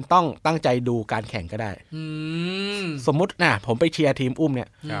จำเป็นต้องตั้งใจดูการแข่งก็ได้สมมุตินะผมไปเชียร์ทีมอุ้มเนี่ย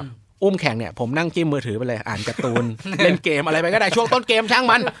อุ้มแข่งเนี่ยผมนั่งจิ้มมือถือไปเลยอ่านการ์ตูน เล่นเกมอะไรไปก็ได้ช่วงต้นเกมช่าง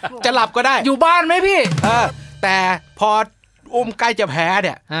มันจะหลับก็ได้อยู่บ้านไหมพี่แต่พออุ้มใกล้จะแพ้เ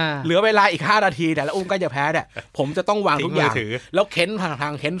นี่ยเหลือเวลาอีก5นาทีแต่แล้วอุ้มใกล้จะแพ้เนี่ยผมจะต้องวางทุกอย่างแล้วเค้นทา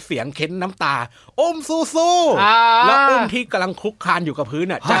งเค้นเสียงเค้นน้ำตาอุ้มสู้ๆแล้วอุ้มที่กำลังคลุกคลานอยู่กับพื้น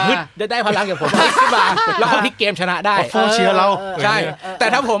น่ะจะฮึดได้พลังอย่างผมขึ้นมาแล้วเขาพลิกเกมชนะได้ฟูเชียร์เราใช่แต่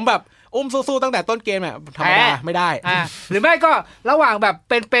ถ้าผมแบบอุ้มสู้ๆตั้งแต่ต้นเกมเนี่ยธรรมดาไม่ได้หรือไม่ก็ระหว่างแบบ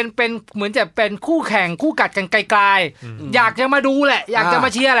เป็นเหมือนจะเป็นคู่แข่งคู่กัดกันไกลๆอยากจะมาดูแหละอยากจะมา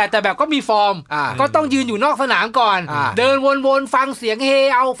เชียร์แหละแต่แบบก็มีฟอร์มก็ต้องยืนอยู่นอกสนามก่อนเดินวนๆฟังเสียงเฮ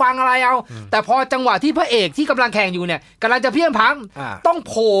เอาฟังอะไรเอาแต่พอจังหวะที่พระเอกที่กำลังแข่งอยู่เนี่ยกำลังจะเพี้ยนพังต้อง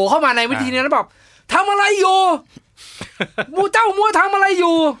โผล่เข้ามาในวิธีนี้แล้วบอกทำอะไรอยู่มูเจ้ามัวทำอะไรอ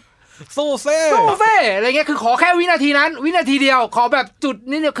ยู่สู้เซ่อะไรเงี้ยคือขอแค่วินาทีนั้นวินาทีเดียวขอแบบจุด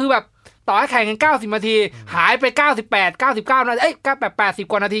นี้เนี่ยคือแบบต่อให้แข่งกัน90นาทีหายไป98 99นาที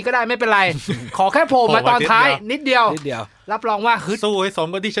80กว่านาทีก็ได้ไม่เป็นไรขอแค่โผล่มาตอนท้ายนิดเดียวรับรองว่าฮึดสู้ให้สม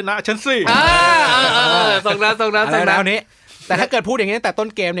กับที่ชนะฉันสิส่งแล้วนี้แต่ถ้าเกิดพูดอย่างนี้แต่ต้น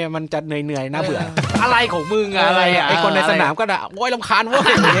เกมเนี่ยมันจะเหนื่อยน่าเบื่ออะไรของมึงอะไรอ่ะไอคนในสนามก็ด่าโว้ยรำคาญโว้ย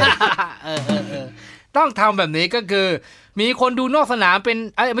อย่างเงี้ยต้องทำแบบนี้ก็คือมีคนดูนอกสนามเป็น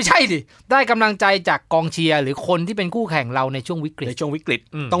ไม่ใช่ดิได้กำลังใจจากกองเชียร์หรือคนที่เป็นคู่แข่งเราในช่วงวิกฤต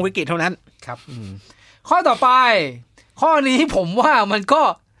ต้องวิกฤตเท่านั้นครับข้อต่อไปข้อนี้ผมว่ามันก็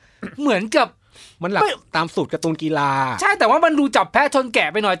เหมือนกับมันหลักตามสูตรการ์ตูนกีฬาใช่แต่ว่ามันดูจับแพะชนแกะ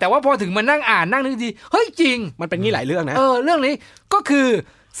ไปหน่อยแต่ว่าพอถึงมานั่งอ่านนั่งนึกดีเฮ้ยจริงมันเป็นงี้หลายเรื่องนะเรื่องนี้ก็คือ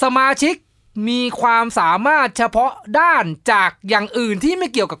สมาชิกมีความสามารถเฉพาะด้านจากอย่างอื่นที่ไม่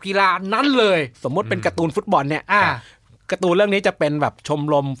เกี่ยวกับกีฬานั้นเลยสมมติเป็นการ์ตูนฟุตบอลเนี่ยการ์ตูนเรื่องนี้จะเป็นแบบชม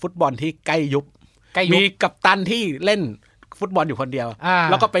รมฟุตบอลที่ใกล้ยุบมีกัปตันที่เล่นฟุตบอลอยู่คนเดียว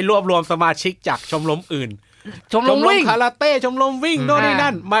แล้วก็ไปรวบรวมสมาชิกจากชมรมอื่นชมรมวิ่งคาราเต้ชมรมวิ่งโน่นนี่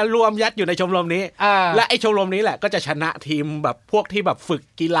นั่นมารวมยัดอยู่ในชมรมนี้และไอ้ชมรมนี้แหละก็จะชนะทีมแบบพวกที่แบบฝึก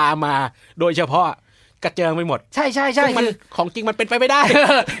กีฬามาโดยเฉพาะกระเจิงไปหมดใช่มันของจริงมันเป็นไปไม่ได้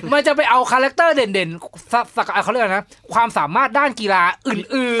มันจะไปเอาคาแรคเตอร์เด่นๆเขาเรียกนะความสามารถด้านกีฬา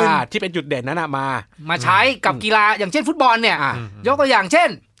อื่นๆที่เป็นจุดเด่นนั้นมาใช้กับกีฬาอย่างเช่นฟุตบอลเนี่ยยกตัวอย่างเช่น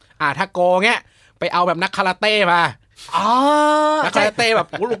ถ้าโกเงี้ยไปเอาแบบนักคาราเต้มานักคาราเต้แบบ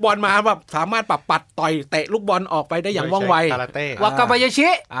ลูกบอลมาแบบสามารถปัดต่อยเตะลูกบอลออกไปได้อย่างว่องไววากาบายาชิ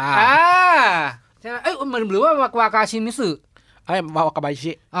ใช่ไหมมันหรือว่าวากาชิมิสึวากาบาย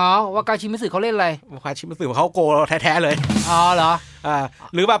ชิวากาชิมิสึเขาเล่นอะไรวากาชิมิสึเขาโกแท้ๆเลยเหรอ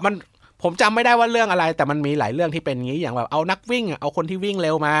หรือแบบมันผมจำไม่ได้ว่าเรื่องอะไรแต่มันมีหลายเรื่องที่เป็นงี้อย่างแบบเอานักวิ่งเอาคนที่วิ่งเ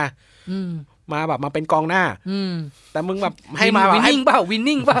ร็วมาแบบมาเป็นกองหน้าแต่มึงแบบให้มาวินนิ่งเปล่า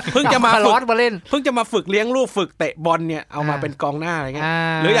เพิ่งจะมาฝึกมาเล่นเพิ่งจะมาฝึกเลี้ยงลูกฝึกเตะบอลเนี่ยเอามาเป็นกองหน้าอะไรเงี้ย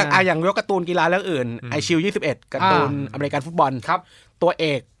หรืออย่างยกการ์ตูนกีฬาเรื่องอื่นไอชิล21การ์ตูนอเมริกันฟุตบอลตัวเอ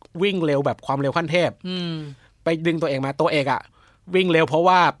กวิ่งเร็วแบบความเร็วขั้นเทพไปดึงตัวเอกมาตัวเอกวิ่งเร็วเพราะ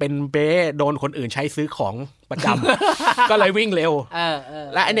ว่าเป็นเบ้โดนคนอื่นใช้ซื้อของประจำ ก็เลยวิ่งเร็ว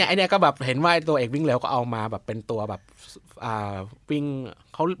และไอเนี้ยก็แบบเห็นว่าตัวเอกวิ่งเร็วก็เอามาแบบเป็นตัวแบบวิ่ง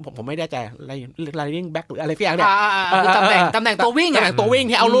เขาผมไม่แน่ใจอะไรวิ่งแบ็คหรืออะไรสักอย่างเนี่ยตำแหน่งตัววิ่ง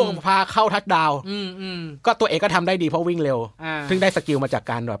ที่เอาลูกพาเข้าทัชดาวน์ก็ตัวเอกก็ทำได้ดีเพราะวิ่งเร็วซึ่งได้สกิลมาจาก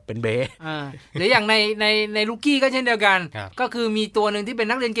การแบบเป็นเบ้หรืออย่างในลูกี้ก็เช่นเดียวกันก็คือมีตัวนึงที่เป็น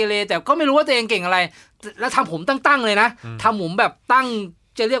นักเรียนเกเรแต่ก็ไม่รู้ว่าตัวเองเก่งอะไรแล้วทำผมตั้งเลยนะทำผมแบบตั้ง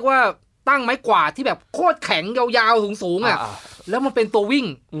จะเรียกว่าตั้งไม้กวาดที่แบบโคตรแข็งยาวๆสูงแล้วมันเป็นตัววิ่ง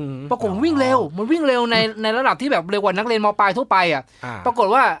ปรากฏวิ่งเร็วมันวิ่งเร็วในระดับที่แบบเร็วกว่านักเรียนม.ปลายทั่วไปปรากฏ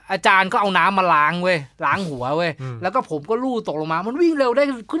ว่าอาจารย์ก็เอาน้ำมาล้างหัวแล้วก็ผมก็ลู่ตกลงมามันวิ่งเร็วได้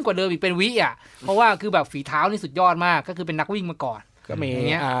ขึ้นกว่าเดิมอีกเป็นวิเพราะว่าคือแบบฝีเท้านี่สุดยอดมากก็คือเป็นนักวิ่งมาก่อนก็มี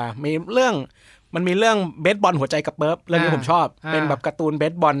มีเรื่องมันมีเรื่องเบสบอลหัวใจกระเปิ๊บเรื่องนี้ผมชอบเป็นแบบการ์ตูนเบ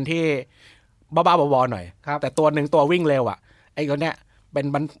สบอลที่บ้าๆบอๆหน่อยแต่ตัวนึงตัววิ่งเร็วไอ้คนเนี้ยเป็น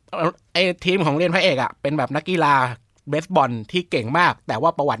ไอ้ทีมของเรียนพระเอกเป็นแบบนักกีฬาเบสบอลที่เก่งมากแต่ว่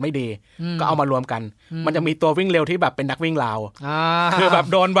าประวัติไม่ดีก็เอามารวมกันมันจะมีตัววิ่งเร็วที่แบบเป็นนักวิ่งราวคือแบบ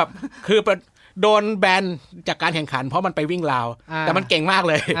โดนแบบคือโดนแบนจากการแข่งขันเพราะมันไปวิ่งราวแต่มันเก่งมาก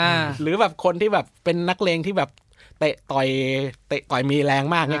เลยหรือแบบคนที่แบบเป็นนักเลงที่แบบ เตะต่อยมีแรง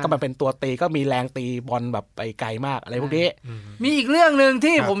มากเนี่ยก็มันเป็นตัวตีก็มีแรงตีบอลแบบไปไกลมากอะไรพวกนี้มีอีกเรื่องนึง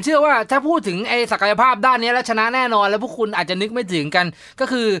ที่ผมเชื่อว่าถ้าพูดถึงไอ้ศักยภาพด้านนี้แล้วชนะแน่นอนแล้วพวกคุณอาจจะนึกไม่ถึงกันก็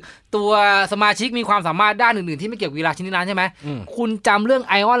คือตัวสมาชิกมีความสามารถด้านอื่นๆที่ไม่เกี่ยวกับกีฬาชนิดนั้นใช่ไหมคุณจำเรื่อง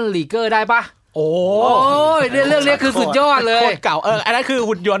ไอออนลีเกอร์ได้ปะโอ้ยเรื่องนี้คือสุดยอดเลยโคตรเก่าอันนั้นคือ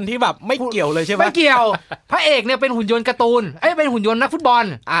หุ่นยนต์ที่แบบไม่เกี่ยวเลยใช่ไหมไม่เกี่ยวพระเอกเนี่ยเป็นหุ่นยนต์การ์ตูนเป็นหุ่นยนต์นักฟุตบอล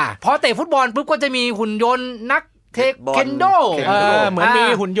พอเตะฟุตบอลปุ๊บก็จะมีหุ่นยนต์นักเทคเคนโดเหมือนมี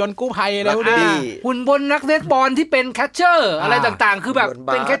หุ่นยนต์กู้ภัยอะไรพวกนี้หุ่นบนนักเบสบอลที่เป็นแคชเชอร์อะไรต่างๆคือแบบเ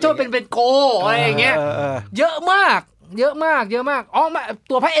ป็นแคชเชอร์เป็นโกอะไรอย่างเงี้ยเยอะมากอ๋อ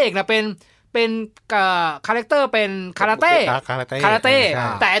ตัวพระเอกน่ะเป็นคาแรคเตอร์เป็นคาราเต้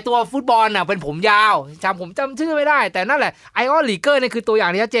แต่ตัวฟุตบอลน่ะเป็นผมยาวผมจำชื่อไม่ได้แต่นั่นแหละไอออนลีเกอร์เนี่ยคือตัวอย่า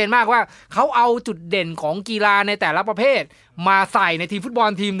งที่ชัดเจนมากว่าเขาเอาจุดเด่นของกีฬาในแต่ละประเภทมาใส่ในทีมฟุตบอล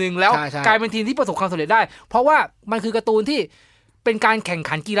ทีมนึงแล้วกลายเป็นทีมที่ประสบความสำเร็จได้เพราะว่ามันคือการ์ตูนที่เป็นการแข่ง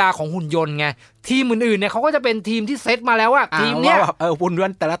ขันกีฬาของหุ่นยนต์ไงทีมอื่นๆเนี่ยเขาก็จะเป็นทีมที่เซตมาแล้วว่าทีมเนี้ยหุ่นยน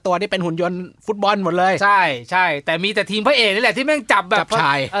ต์แต่ละตัวนี่เป็นหุ่นยนต์ฟุตบอลหมดเลยใช่แต่มีแต่ทีมพระเอกนี่แหละที่แม่งจับแบบช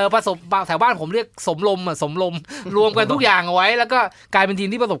ายผสมแถวบ้านผมเรียกสมลมรวมกันทุกอย่างเอาไว้แล้วก็กลายเป็นทีม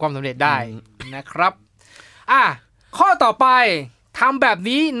ที่ประสบความสำเร็จได้นะครับข้อต่อไปทำแบบ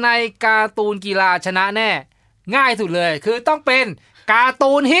นี้ในการ์ตูนกีฬาชนะแน่ง่ายสุดเลยคือต้องเป็นการ์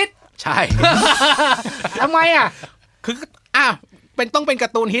ตูนฮิตใช่ ทำไมคือต้องเป็นกา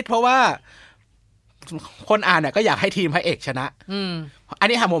ร์ตูนฮิตเพราะว่าคนอ่านเนี่ยก็อยากให้ทีมพระเอกชนะอัน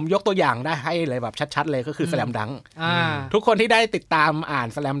นี้ผมยกตัวอย่างได้ให้เลยแบบชัดๆเลยก็คือสแลมดังก์ทุกคนที่ได้ติดตามอ่าน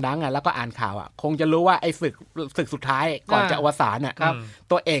สแลมดังก์แล้วก็อ่านข่าวคงจะรู้ว่าไอ้ศึกสุดท้ายก่อนจะอวสานเนี่ย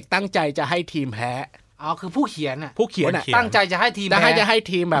ตัวเอกตั้งใจจะให้ทีมแพ้คือผู้เขียนตั้งใจจะให้ทีมแพ้จะให้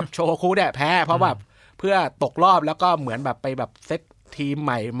ทีมแบบโชโฮคุเนี่ยแพ้เพราะแบบเพื่อตกรอบแล้วก็เหมือนแบบไปแบบเซตทีมใ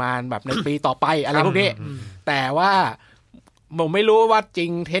หม่มาแบบในปีต่อไปอะไรพวกนี้แต่ว่าผมไม่รู้ว่าจริ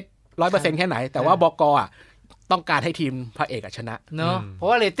งเท็จ 100% แค่ไหนแต่ว่าบก.ต้องการให้ทีมพระเอกชนะเนาะเพราะ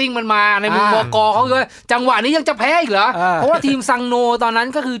ว่าเรตติ้งมันมาในมุมบก.เขาเลยจังหวะนี้ยังจะแพ้อีกเหรอเพราะว่าทีมซังโนตอนนั้น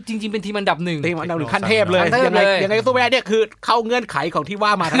ก็คือจริงๆเป็นทีมอันดับ1ทีมอันดับ1ขั้นเทพเลยยังไงก็สู้ไม่ได้เนี่ยคือเข้าเงื่อนไขของที่ว่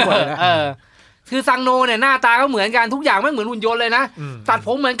ามาทั้งหมดนะคือซังโนเนี่ยหน้าตาก็เหมือนกันทุกอย่างไม่เหมือนหุ่นยนต์เลยนะตัดผ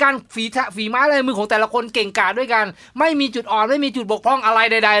มเหมือนกันฝีไม้ลายมือของแต่ละคนเก่งกาจด้วยกันไม่มีจุดอ่อนไม่มีจุดบกพร่องอะไร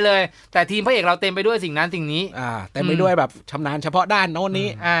ใดๆเลยแต่ทีมพระเอกเราเต็มไปด้วยสิ่งนั้นสิ่งนี้เต็มไปด้วยแบบชำนาญเฉพาะด้านโน้นนี้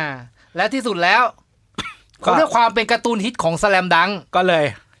และที่สุดแล้วเขาเรียกความเป็นการ์ตูนฮิตของสแลมดังก์ก็เลย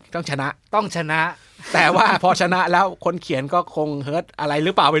ต้องชนะแต่ว่าพอชนะแล้วคนเขียนก็คงเฮิร์ตอะไรห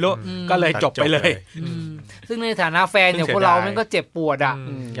รือเปล่าไม่รู้ก็เลยจบไปเลยซึ่งในฐานะแฟนอย่างพวกเรามันก็เจ็บปวด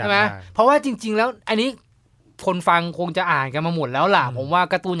ใช่ไหมเพราะว่าจริงๆแล้วอันนี้คนฟังคงจะอ่านกันมาหมดแล้วล่ะผมว่า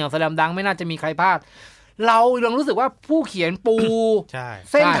การ์ตูนอย่างสแลมดังก์ไม่น่าจะมีใครพลาดเรายังรู้สึกว่าผู้เขียนปู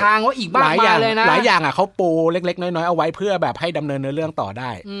เส้นทางว่าอีกมากมายเลยนะหลายอย่างเขาปูเล็กๆน้อยๆเอาไว้เพื่อแบบให้ดำเนินเนื้อเรื่องต่อไ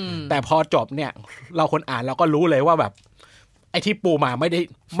ด้แต่พอจบเนี่ยเราคนอ่านเราก็รู้เลยว่าแบบไอ้ที่ปูมาไม่ไ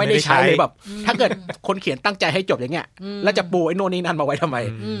ด้ใช้เลยแบบถ้าเกิดคนเขียนตั้งใจให้จบอย่างเงี้ยแล้วจะปูไอ้โน่นนี่นั่นมาไว้ทำไม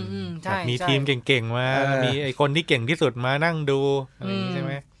มีทีมเก่งๆมามีไอ้คนที่เก่งที่สุดมานั่งดูอะไรอย่างนี้ใช่ไห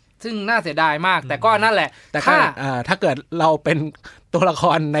มซึ่งน่าเสียดายมากแต่ก็นั่นแหละแต่ถ้าเกิดเราเป็นตัวละค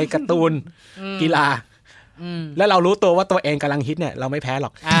รในการ์ตูนกีฬาแล้วเรารู้ตัวว่าตัวเองกำลังฮิตเนี่ยเราไม่แพ้หร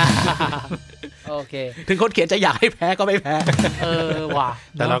อกโอเคถึงคนเขียนจะอยากให้แพ้ก็ไม่แพ้ว่ะ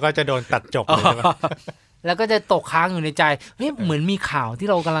แต่เราก็จะโดนตัดจบเลยใช่ไหมแล้วก็จะตกค้างอยู่ในใจเหมือนมีข่าวที่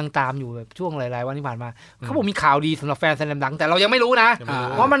เรากำลังตามอยู่แบบช่วงหลายๆวันที่ผ่านมาเขาบอกมีข่าวดีสำหรับแฟนแสลมดังแต่เรายังไม่รู้นะ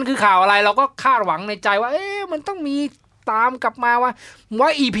ว่ามันคือข่าวอะไรเราก็คาดหวังในใจว่ามันต้องมีตามกลับมาว่า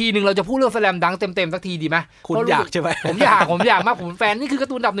EP 1เราจะพูดเรื่องแสลมดังเต็มๆสักทีดีไหมคุณอยากใช่ไหมผมอยากมากผมแฟนนี่คือกา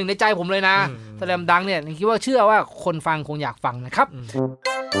ร์ตูนอันดับ1ในใจผมเลยนะแสลมดังเนี่ยคิดว่าเชื่อว่าคนฟังคงอยากฟังนะครับ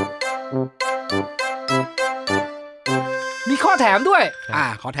มีข้อแถมด้วย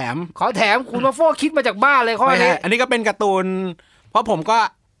ขอแถมคุณมาโฟคิดมาจากบ้านเลยข้อนี้อันนี้ก็เป็นการ์ตูนเพราะผมก็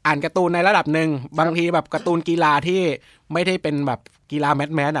อ่านการ์ตูนในระดับหนึ่งบางทีแบบการ์ตูนกีฬาที่ไม่ได้เป็นแบบกีฬาแ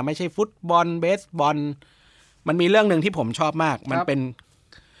มสไม่ใช่ฟุตบอลเบสบอลมันมีเรื่องนึงที่ผมชอบมากมันเป็น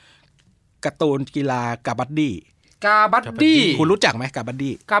การ์ตูนกีฬากาบัดดี้คุณรู้จักไหมกาบัด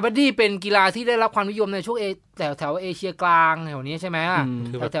ดี้เป็นกีฬาที่ได้รับความนิยมในช่วงแถวเอเชียกลางแถวนี้ใช่ไหม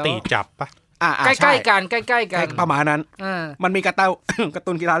คือตีจับปะใกล้ๆกันประมาณนั้นมันมีการ์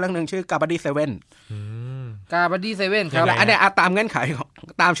ตูนกีฬาเรื่องนึงชื่อกาบัดดี้กาบัดดี้7ครับอันเนี้ยตามเงื่อนไข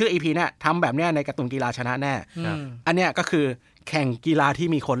ตามชื่อ EP เนี่ยทำแบบเนี้ยในการ์ตูนกีฬาชนะแน่อันเนี้ยก็คือแข่งกีฬาที่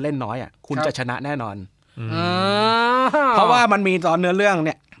มีคนเล่นน้อยคุณจะชนะแน่นอนเพราะว่ามันมีตอนเนื้อเรื่องเ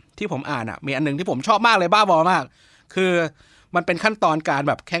นี่ยที่ผมอ่านมีอันนึงที่ผมชอบมากเลยบ้าบอมากคือมันเป็นขั้นตอนการ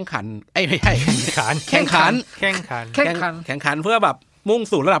แบบแข่งขันไม่ใช่แข่งขันเพื่อแบบ มุ่ง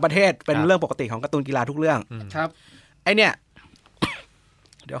สู่ระดับประเทศเป็นเรื่องปกติของการ์ตูนกีฬาทุกเรื่องครับไอเนี่ย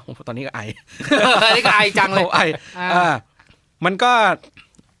เดี๋ยวตอนนี้ก็ไอ นี่ก็ไอจังเลยไอมันก็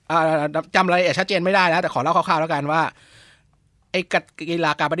จำรายละเอียดชัดเจนไม่ได้แล้วแต่ขอเล่าคร่าวๆแล้วกันว่าไอ้กีฬ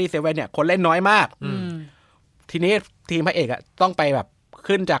าการ์บาดี้เซเว่นเนี่ยคนเล่นน้อยมากทีนี้ทีมพระเอกอะต้องไปแบบ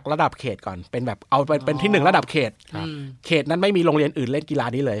ขึ้นจากระดับเขตก่อนเป็นแบบเอาเป็นที่1ระดับเขตนั้นไม่มีโรงเรียนอื่นเล่นกีฬา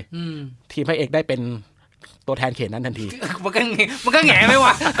นี้เลยทีมพระเอกได้เป็นตัวแทนเขตนั้นทันทีมันก็แง่ไหมว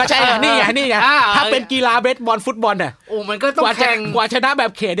ะก็ใช่นี่ไงถ้าเป็นกีฬาเบสบอลฟุตบอลเนี่ยโอ้มันก็ต้องแข่งกว่าชนะแบ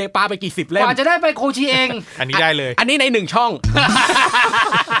บเขตเด็กปาไปกี่10เล่มกว่าจะได้ไปโคชิเองอันนี้ได้เลยอันนี้ใน1ช่อง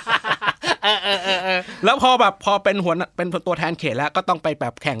แล้วพอเป็นเป็นตัวแทนเขตแล้วก็ต้องไปแบ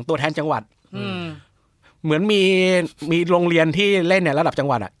บแข่งตัวแทนจังหวัดเหมือนมีโรงเรียนที่เล่นเนี่ยระดับจัง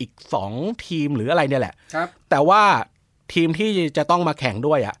หวัดอ่ะอีก2ทีมหรืออะไรเนี่ยแหละแต่ว่าทีมที่จะต้องมาแข่ง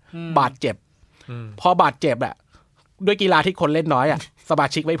ด้วยอ่ะบาดเจ็บพอบาดเจ็บอ่ะด้วยกีฬาที่คนเล่นน้อยอ่ะสมา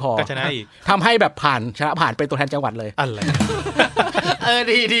ชิกไม่พอก็ชนะอีกทำให้แบบชนะผ่านเป็นตัวแทนจังหวัดเลยอะไร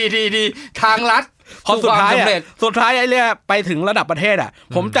ดีทางลัดพอสุดท้ายไอ้เนี่ยไปถึงระดับประเทศอ่ะ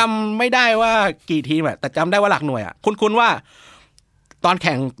ผมจำไม่ได้ว่ากี่ทีมอ่ะแต่จำได้ว่าหลักหน่วยอ่ะคุ้นว่าตอนแ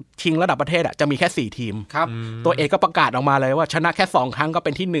ข่งชิงระดับประเทศอ่ะจะมีแค่4ทีมครับตัวเอกก็ประกาศออกมาเลยว่าชนะแค่2ครั้งก็เ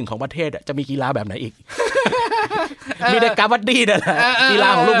ป็นที่1ของประเทศอ่ะจะมีกีฬาแบบไหนอีกมีแต่การ์บาดี้นั่นแหละกีฬา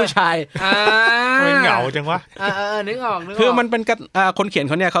ของลูกผู้ชายไม่เหงาจังวะนึกออกคือมันเป็นคนเขียนเ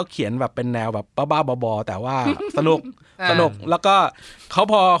ขาเนี่ยเขาเขียนแบบเป็นแนวแบบบ้าๆบอๆแต่ว่าสนุกแล้วก็เขา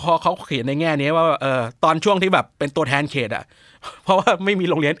พอเขาเขียนในแง่นี้ว่าตอนช่วงที่แบบเป็นตัวแทนเขตอ่ะเพราะว่าไม่มี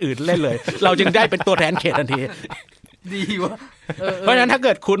โรงเรียนอื่นเล่นเลยเราจึงได้เป็นตัวแทนเขตทันทีดีวะเพราะฉะนั้นถ้าเ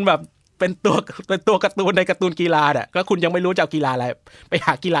กิดคุณแบบเป็นตัวการ์ตูนในการ์ตูนกีฬาเนี่ยก็คุณยังไม่รู้จะเอากีฬาอะไรไปห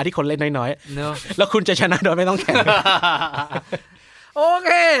ากีฬาที่คนเล่นน้อยๆแล้วคุณจะชนะโดยไม่ต้องแข่งโอเค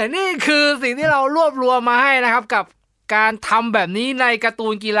นี่คือสิ่งที่เรารวบรวมมาให้นะครับกับการทำแบบนี้ในการ์ตู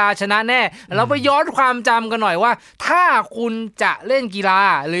นกีฬาชนะแน่เราไปย้อนความจำกันหน่อยว่าถ้าคุณจะเล่นกีฬา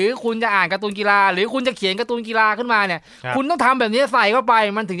หรือคุณจะอ่านการ์ตูนกีฬาหรือคุณจะเขียนการ์ตูนกีฬาขึ้นมาเนี่ยคุณต้องทำแบบนี้ใส่เข้าไป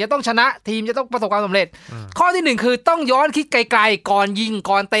มันถึงจะต้องชนะทีมจะต้องประสบความสำเร็จข้อที่1คือต้องย้อนคิดไกลๆก่อนยิง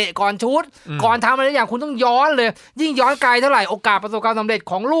ก่อนเตะก่อนชุดก่อนทำอะไรอย่างคุณต้องย้อนเลยยิ่งย้อนไกลเท่าไหร่โอกาสประสบความสำเร็จ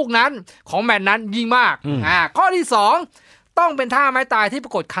ของลูกนั้นของแมตช์นั้นยิ่งมากข้อที่2ต้องเป็นท่าไม้ตายที่ปร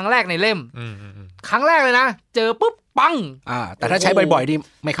ากฏครั้งแรกในเล่มครั้งแรกเลยนะเจอปุ๊บปังแต่ถ้าใช้บ่อยๆนี่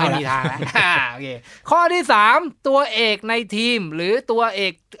ไม่เข้าแล้วโอเคข้อที่3ตัวเอกในทีมหรือตัวเอ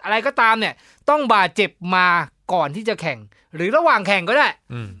กอะไรก็ตามเนี่ยต้องบาดเจ็บมาก่อนที่จะแข่งหรือระหว่างแข่งก็ได้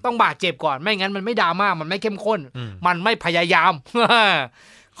ต้องบาดเจ็บก่อนไม่งั้นมันไม่ดราม่ามันไม่เข้มข้นมันไม่พยายาม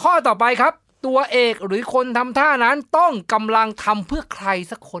ข้อต่อไปครับตัวเอกหรือคนทำท่านั้นต้องกำลังทำเพื่อใคร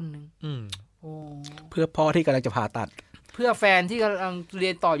สักคนหนึ่งเพื่อพ่อที่กำลังจะผ่าตัดเพื่อแฟนที่กำลังเรี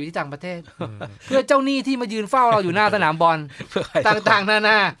ยนต่ออยู่ที่ต่างประเทศเพื่อเจ้าหนี้ที่มายืนเฝ้าเราอยู่หน้าสนามบอลต่างๆนาน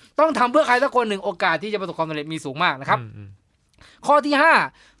าต้องทำเพื่อใครสักคนหนึ่งโอกาสที่จะประสบความสำเร็จมีสูงมากนะครับข้อที่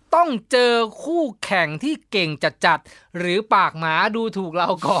5ต้องเจอคู่แข่งที่เก่งจัดๆหรือปากหมาดูถูกเรา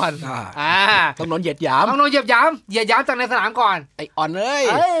ก่อนต้องโดนเหยียดหยามจากในสนามก่อนไอ้อ่อนเอ้ย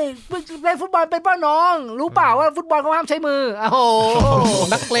เล่นฟุตบอลเป็นป้าน้องรู้เปล่าว่าฟุตบอลเขาห้ามใช้มือโอ้โห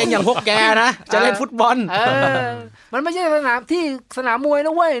นักเลงอย่างพวกแกนะจะเล่นฟุตบอลมันไม่ใช่สนามมวยน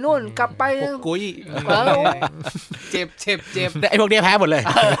ะเว้ยนู่นกลับไปกุ้ยเจ็บไอ้พวกนี้แพ้หมดเลย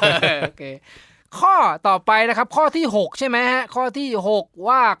โอเคข้อต่อไปนะครับข้อที่6ใช่ไหมฮะข้อที่6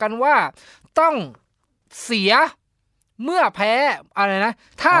ว่ากันว่าต้องเสียเมื่อแพ้อะไรนะ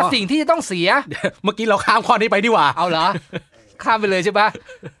ถ้าสิ่งที่จะต้องเสียเมื่อกี้เราข้ามข้อนี้ไปดีกว่าเอาเหรอข้ามไปเลยใช่ปะ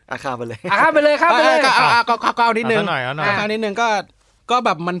ข้ามไปเลยก็นิดนึงข้ามนิดนึงก็แ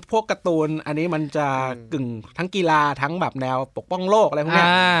บบมันพวกการ์ตูนอันนี้มันจะกึ่งทั้งกีฬาทั้งแบบแนวปกป้องโลกอะไรพวกนี้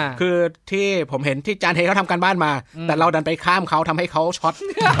คือที่ผมเห็นที่จานเทเขาทำการบ้านมาแต่เราดันไปข้ามเขาทำให้เขาช็อต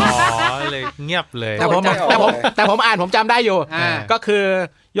เลยเงียบเลยแต่ผมอ่านผมจำได้อยู่ก็คือ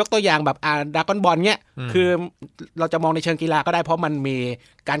ยกตัวอย่างแบบดราก้อนบอลเนี้ยคือเราจะมองในเชิงกีฬาก็ได้เพราะมันมี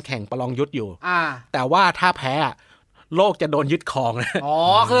การแข่งประลองยุทธอยู่แต่ว่าถ้าแพ้โลกจะโดนยึดครอง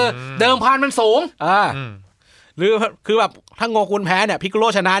คือเดิมพันมันสูงหรือคือแบบถ้าโงกุลแพ้เนี่ยพิกโกโล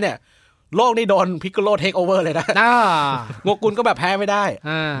ชนะเนี่ยโลกนี่โดนพิกโกโลเทคโอเวอร์เลยนะโงกุลก็แบบแพ้ไม่ได้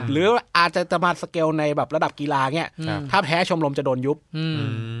หรืออาจจะมาสเกลในแบบระดับกีฬาเนี่ยถ้าแพ้ชมรมจะโดนยุบ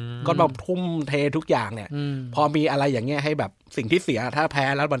ก็แบบทุ่มเททุกอย่างเนี่ยพอมีอะไรอย่างเงี้ยให้แบบสิ่งที่เสียถ้าแพ้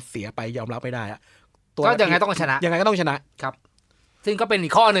แล้วมันเสียไปยอมรับไม่ได้อะก็ยังไงต้องชนะยังไงก็ต้องชนะครับซึ่งก็เป็นอี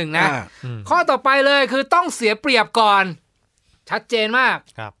กข้อหนึ่งนะข้อต่อไปเลยคือต้องเสียเปรียบก่อนชัดเจนมาก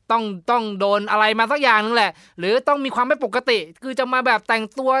ต้องโดนอะไรมาสักอย่างนึงแหละหรือต้องมีความไม่ปกติคือจะมาแบบแต่ง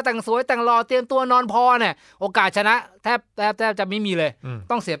ตัวแต่งสวยแต่งหล่อเตรียมตัวนอนพอเนี่ยโอกาสชนะแทบจะไม่มีเลย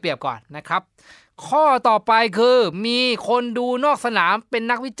ต้องเสียเปรียบก่อนนะครับ ข้อต่อไปคือมีคนดูนอกสนามเป็น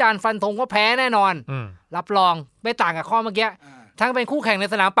นักวิจารณ์ฟันธงว่าแพ้แน่นอนรับรองไม่ต่างกับข้อเมื่อกี้ทั้งเป็นคู่แข่งใน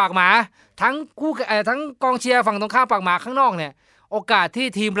สนามปากหมาทั้งกองเชียร์ฝั่งตรงข้ามปากหมาข้างนอกเนี่ยโอกาสที่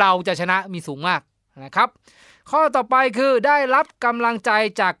ทีมเราจะชนะมีสูงมากนะครับข้อต่อไปคือได้รับกำลังใจ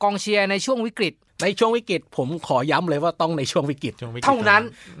จากกองเชียร์ในช่วงวิกฤตในช่วงวิกฤตผมขอย้ำเลยว่าต้องในช่วงวิกฤตเท่านั้น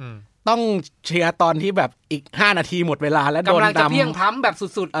ต้องเชียร์ตอนที่แบบอีก5นาทีหมดเวลาแล้วโดนกำลังจะเพียงพล้ำแบบ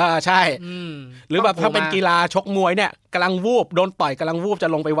สุดๆใช่หรือแบบถ้าเป็นกีฬาชกมวยเนี่ยกำลังวูบโดนต่อยกำลังวูบจะ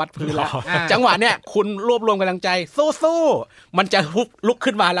ลงไปวัดพื้นแล้วจังหวะเนี่ยคุณรวบรวมกำลังใจสู้ๆมันจะลุก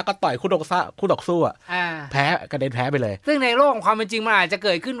ขึ้นมาแล้วก็ต่อยคู่ต่อสู้แพ้กระเด็นแพ้ไปเลยซึ่งในโลกของความเป็นจริงมันอาจจะเ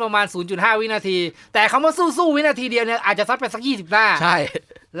กิดขึ้นประมาณ 0.5 วินาทีแต่คำว่าสู้วินาทีเดียวเนี่ยอาจจะซัดไปสัก20หน้าใช่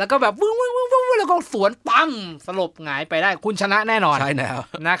แล้วก็แบบวึ้งแล้วก็สวนปั๊มสลบหงายไปได้คุณชนะแน่นอนใช่แล้ว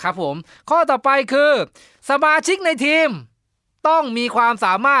นะครับผมข้อต่อไปคือสมาชิกในทีมต้องมีความส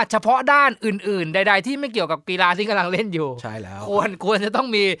ามารถเฉพาะด้านอื่นๆใดๆที่ไม่เกี่ยวกับกีฬาที่กำลังเล่นอยู่ใช่แล้วควรจะต้อง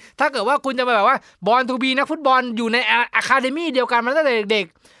มีถ้าเกิดว่าคุณจะแบบว่าบอลทูบีนักฟุตบอลอยู่ในอะคาเดมี่เดียวกันมาตั้งแต่เด็ก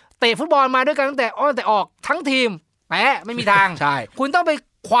ๆเตะฟุตบอลมาด้วยกันตั้งแต่ออกทั้งทีมแหมไม่มีทาง ใช่คุณต้องไป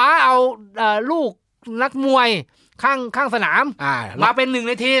คว้าเอาลูกนักมวยข้างสนามมาเป็นหนึ่งใ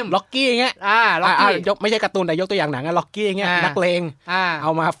นทีมล็อกกี้อย่างเงี้ยล็อกกี้ยกไม่ใช่การ์ตูนแต่ยกตัวอย่างหนังล็อกกี้อย่างเงี้ยนักเลงเอ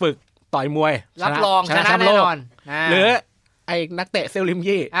ามาฝึกต่อยมวยรับรองชนะแน่นอนหรือไอ้นักเตะเซลลิม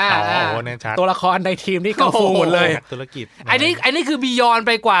ยี่ตัวละครในทีมนี่กังฟูหมดเลยธุรกิจอันนี้คือบียอนไ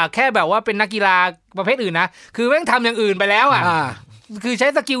ปกว่าแค่แบบว่าเป็นนักกีฬาประเภทอื่นนะคือแม่งทำอย่างอื่นไปแล้วคือใช้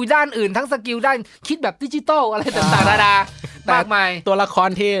สกิลด้านอื่นทั้งสกิลด้านคิดแบบดิจิตอลอะไรต่างๆนานามากมายตัวละคร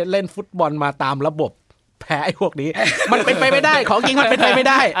ที่เล่นฟุตบอลมาตามระบบแพ้ไอ้พวกนี้มันเป็นไปไม่ได้ของจริงมันเป็นไปไม่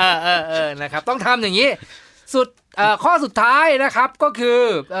ได้นะครับต้องทำอย่างนี้ข้อสุดท้ายนะครับก็คือ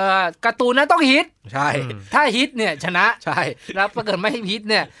การ์ตูนนั้นต้องฮิตใช่ถ้าฮิตเนี่ยชนะใช่แล้วถ้าเกิดไม่ฮิต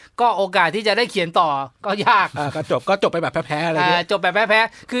เนี่ยก็โอกาสที่จะได้เขียนต่อก็ยากก็จบไปแบบแพ้ๆอะไรเงี้ยจบแบบแพ้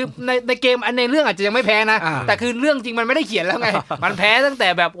ๆคือในเกมในเรื่องอาจจะยังไม่แพ้นะแต่คือเรื่องจริงมันไม่ได้เขียนแล้วไงมันแพ้ตั้งแต่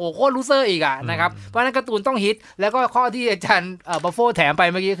แบบโอ้โคตรลูเซอร์อีกนะครับเพราะฉะนั้นการ์ตูนต้องฮิตแล้วก็ข้อที่อาจารย์บัฟโฟแถมไป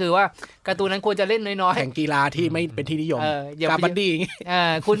เมื่อกี้คือว่าการ์ตูนนั้นควรจะเล่นน้อยๆแข่งกีฬาที่ไม่เป็นที่นิยมการบัดดี้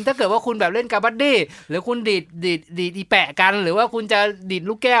คุณถ้าเกิดว่าคุณแบบเล่นการบัดดี้หรือคุณดีแปะกันหรือว่าคุณจะดีด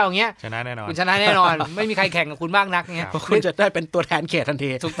ลูกแก้วอย่างเงี้ยชนะแน่นอนคุณชนะแน่นอนไม่มีใครแข่งกับคุณมากนักเงี้ยคุณจะได้เป็นตัวแทนเขตทันที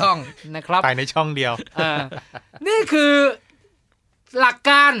ถูกต้องนะครับไปในช่องเดียวนี่คือหลัก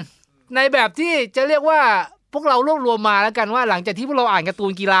การในแบบที่จะเรียกว่าพวกเรารวบรวมมาแล้วกันว่าหลังจากที่พวกเราอ่านการ์ตู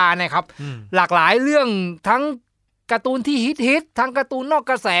นกีฬาเนี่ยครับหลากหลายเรื่องทั้งการ์ตูนที่ฮิตทั้งการ์ตูนนอก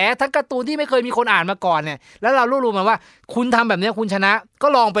กระแสทั้งการ์ตูนที่ไม่เคยมีคนอ่านมาก่อนเนี่ยแล้วเรารวบรวมมาว่าคุณทำแบบนี้คุณชนะก็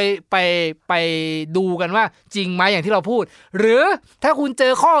ลองไปดูกันว่าจริงไหมอย่างที่เราพูดหรือถ้าคุณเจ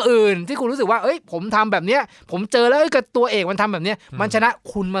อข้ออื่นที่คุณรู้สึกว่าผมทำแบบเนี้ยผมเจอแล้วกับตัวเอกมันทำแบบเนี้ยมันชนะ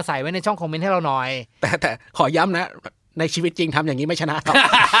คุณมาใส่ไว้ในช่องคอมเมนต์ให้เราหน่อยแต่ขอย้ำนะในชีวิตจริงทำอย่างนี้ไม่ชนะ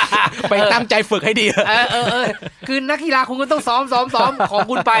ไปตั้งใจฝึกให้ดีคือนักกีฬาคุณก็ต้องซ้อมของ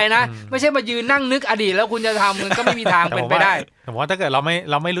คุณไปนะไม่ใช่มายืนนั่งนึกอดีตแล้วคุณจะทำมันก็ไม่มีทางเป็นไปได้แต่ว่าถ้าเกิดเรา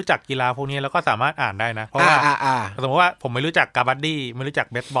ไม่รู้จักกีฬาพวกนี้เราก็สามารถอ่านได้นะเพราะว่าสมมติว่าผมไม่รู้จักกาบัดดี้ไม่รู้จัก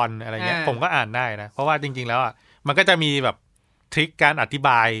เบสบอลอะไรเงี้ยผมก็อ่านได้นะเพราะว่าจริงๆแล้วมันก็จะมีแบบทริคการอธิบ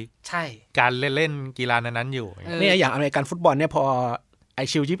ายใช่การเล่นกีฬานั้นๆอยู่นี่อย่างอเมริกันฟุตบอลเนี่ยพอไอ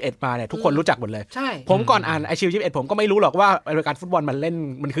ชิล21มาเนี่ยทุกคนรู้จักหมดเลยใช่ผมก่อนอ่านไอชิล21ผมก็ไม่รู้หรอกว่าอเมริกันฟุตบอลมันเล่น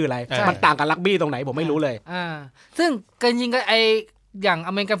มันคืออะไรมันต่างกับรักบี้ตรงไหนผมไม่รู้เลยซึ่งจริงๆไออย่าง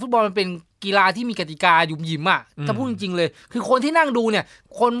อเมริกันฟุตบอลมันเป็นกีฬาที่มีกติกาหยุ่มหยิมถ้าพูดจริงๆเลยคือคนที่นั่งดูเนี่ย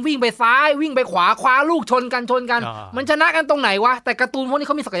คนวิ่งไปซ้ายวิ่งไปขวาคว้าลูกชนกันมันชนะกันตรงไหนวะแต่การ์ตูนพวกนี้เ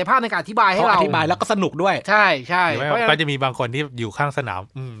ขามีศักยภาพในการอธิบายให้เราอธิบายแล้วก็สนุกด้วยใช่ก็จะมีบางคนที่อยู่ข้างสนาม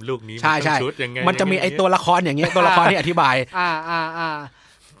ลูกนี้ชุดยังไงมันจะมีไอตัวละครอย่างเงี้ยตัวละครที่อธิบาย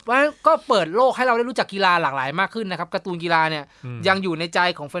เพราะฉะนั้นก็เปิดโลกให้เราได้รู้จักกีฬาหลากหลายมากขึ้นนะครับการ์ตูนกีฬาเนี่ยยังอยู่ในใจ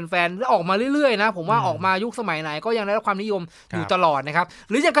ของแฟนๆและออกมาเรื่อยๆนะผมว่าออกมายุคสมัยไหนก็ยังได้รับความนิยมอยู่ตลอดนะครับ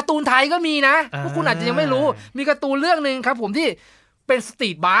หรืออย่างการ์ตูนไทยก็มีนะพวกคุณอาจจะยังไม่รู้มีการ์ตูนเรื่องนึงครับผมที่เป็นสตรี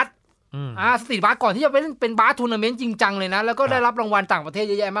ทบาสสตรีทบาสก่อนที่จะเป็นบาสทัวร์นาเมนต์จริงจังเลยนะแล้วก็ได้รับรางวัลต่างประเทศ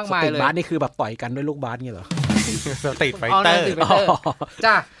เยอะแยะมากมายเลยสตรีทบาสนี่คือแบบต่อยกันด้วยลูกบาสเงี้ยเหรอสตรีทไฟเตอร์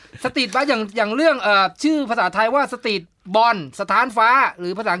จ้ะสตรีทบาสอย่างเรื่องชื่อภาษาไทยว่าสตรีทบอลสถานฟ้าหรื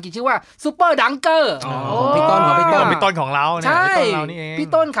อภาษาอังกฤษชื่อว่าซูเปอร์ดังเกอร์พี่ต้นของเราเนี่ยใช่พี่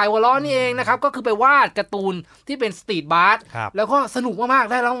ต้นขายหัวล้อนี่เองนะครับก็คือไปวาดการ์ตูนที่เป็นสตรีทบาสแล้วก็สนุกมาก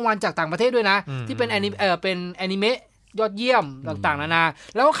ๆได้รางวัลจากต่างประเทศด้วยนะที่เป็นแอนิเมะยอดเยี่ยมต่างๆนานา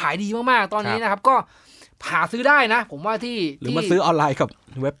แล้วก็ขายดีมากๆตอนนี้นะครับก็หาซื้อได้นะผมว่าที่หรือมาซื้อออนไลน์กับ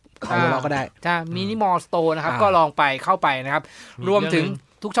เว็บของเราก็ได้จ้ามินิมอลสโตร์นะครับก็ลองเข้าไปนะครับรวมถึง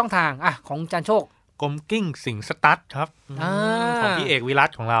ทุกช่องทางของจันโชค กลมกิ้งสิงสตั๊ดครับของพี่เอกวิรั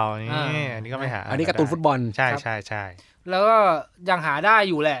ตของเรานี่อันนี้ก็ไม่หาอันนี้การ์ตูนฟุตบอลใช่แล้วก็ยังหาได้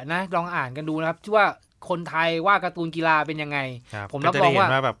อยู่แหละนะลองอ่านกันดูนะครับที่ว่าคนไทยว่าการ์ตูนกีฬาเป็นยังไงผมรับรอง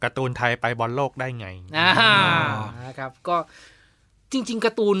ว่าแบบการ์ตูนไทยไปบอลโลกได้ไงนะครับก็จริงๆก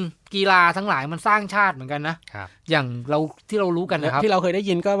าร์ตูนกีฬาทั้งหลายมันสร้างชาติเหมือนกันนะอย่างเราที่เรารู้กันนะครับที่เราเคยได้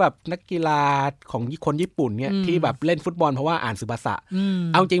ยินก็แบบนักกีฬาของคนญี่ปุ่นเนี่ยที่แบบเล่นฟุตบอลเพราะว่าอ่านซึบาสะ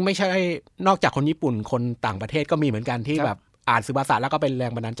เอาจริงไม่ใช่นอกจากคนญี่ปุ่นคนต่างประเทศก็มีเหมือนกันที่แบบอ่านซึบาสะแล้วก็เป็นแร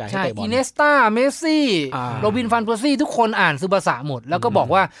งบันดาลใจให้เตะบอลอินเนสตาเมสซี่โรบินฟันเพอร์ซี่ทุกคนอ่านซึบาสะหมดแล้วก็บอก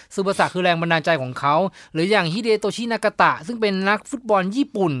ว่าซึบาสะคือแรงบันดาลใจของเขาหรืออย่างฮิเดโตชินากาตะซึ่งเป็นนักฟุตบอลญี่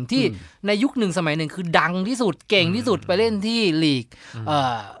ปุ่นที่ในยุคหนึ่งสมัยหนึ่งคือดังที่สุดเก่งที่สุดไปเล่นที่ลีก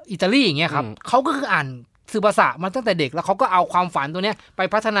อิตาลีอย่างเงี้ยครับเขาก็คืออ่านซึบาสะมาตั้งแต่เด็กแล้วเขาก็เอาความฝันตัวเนี้ยไป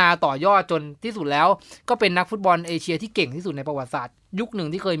พัฒนาต่อยอดจนที่สุดแล้วก็เป็นนักฟุตบอลเอเชียที่เก่งที่สุดในประวัติศาสตร์ยุคหนึ่ง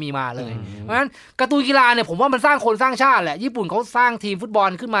ที่เคยมีมาเลยเพราะฉะนั้นการ์ตูนกีฬาเนี่ยผมว่ามันสร้างคนสร้างชาติแหละญี่ปุ่นเขาสร้างทีมฟุตบอล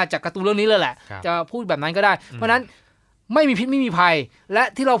ขึ้นมาจากการ์ตูนเรื่องนี้เลยแหละจะพูดแบบนั้นก็ได้เพราะฉะนั้นไม่มีพิษไม่มีภัยและ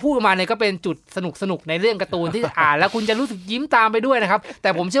ที่เราพูดมาเนี่ยก็เป็นจุดสนุกในเรื่องการ์ตูนที่อ่านแล้วคุณจะรู้สึกยิ้มตามไปด้วยนะครับแต่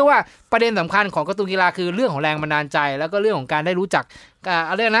ผมเชื่อว่าประเด็นสำคัญของการ์ตูนกีฬาคือเรื่องของแรงบันดาลใจแล้วก็เรื่องของการได้รู้จัก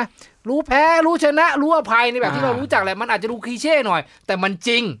อะไรนะรู้แพ้รู้ชนะรู้อภัยในแบบที่เรารู้จักแหละมันอาจจะดูคลีเช่หน่อยแต่มันจ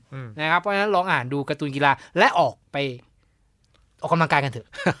ริงนะครับเพราะฉะนั้นลองอ่านดูการ์ตูนกีฬาและออกกำลังกายกันเถอะ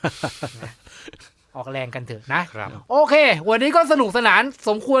ออกแรงกันเถอะนะโอเควันนี้ก็สนุกสนานส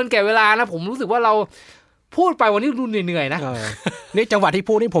มควรแก่เวลานะผมรู้สึกว่าเราพูดไปวันนี้ดูเหนื่อยๆนะนี่จังหวะที่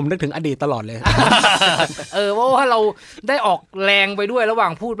พูดนี่ผมนึกถึงอดีตตลอดเลย เพราะว่าเราได้ออกแรงไปด้วยระหว่า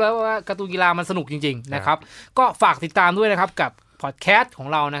งพูดแล้วว่าการ์ตูนกีฬามันสนุกจริงๆนะครับก็ฝากติดตามด้วยนะครับกับพอดแคสต์ของ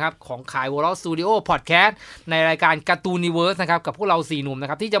เรานะครับของข่าย World Studio Podcast ในรายการการ์ตูนนิเวิร์สนะครับกับพวกเรา4หนุ่มนะ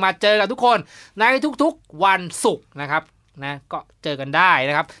ครับที่จะมาเจอกับทุกคนในทุกๆวันศุกร์นะครับนะก็เจอกันได้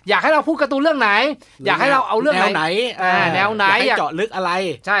นะครับอยากให้เราพูดการ์ตูนเรื่องไหนอยากให้เราเอาเรื่องไหนแนวไหนอยากเจาะลึกอะไร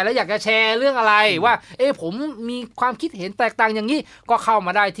ใช่แล้วอยากจะแชร์เรื่องอะไรว่าผมมีความคิดเห็นแตกต่างอย่างนี้ก็เข้าม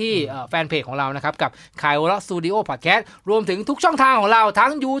าได้ที่แฟนเพจของเรานะครับกับ Kaiwara Studio Podcast รวมถึงทุกช่องทางของเราทั้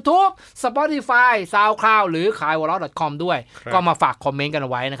ง YouTube Spotify SoundCloud หรือ kaiwara.com ด้วยก็มาฝากคอมเมนต์กันเอา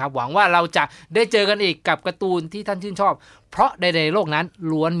ไว้นะครับหวังว่าเราจะได้เจอกันอีกกับการ์ตูนที่ท่านชื่นชอบเพราะในโลกนั้น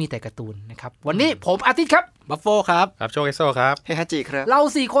ล้วนมีแต่การ์ตูนนะครับวันนี้ผมอาทิตย์ครับบัฟโฟครับโชเกโซครับเฮฮาจิครับเรา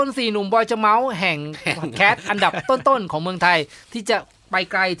4คน4หนุ่มบอยจะเมาส์แห่งพอดแคสต์อันดับต้นๆของเมืองไทยที่จะไป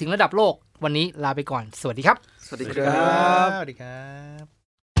ไกลถึงระดับโลกวันนี้ลาไปก่อนสวัสดีครับสวัสดีครับสวัสดีครับ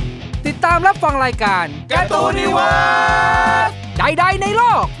ติดตามรับฟังรายการการ์ตูนนิเวิร์สใดๆในโล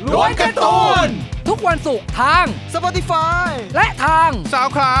กล้วนการ์ตูนทุกวันศุกร์ทาง Spotify และทาง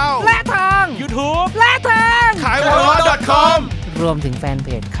SoundCloud และทาง YouTube และทาง kaiwara.com รวมถึงแฟนเพ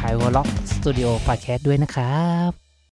จ Kaiwara Studio Podcast ด้วยนะครับ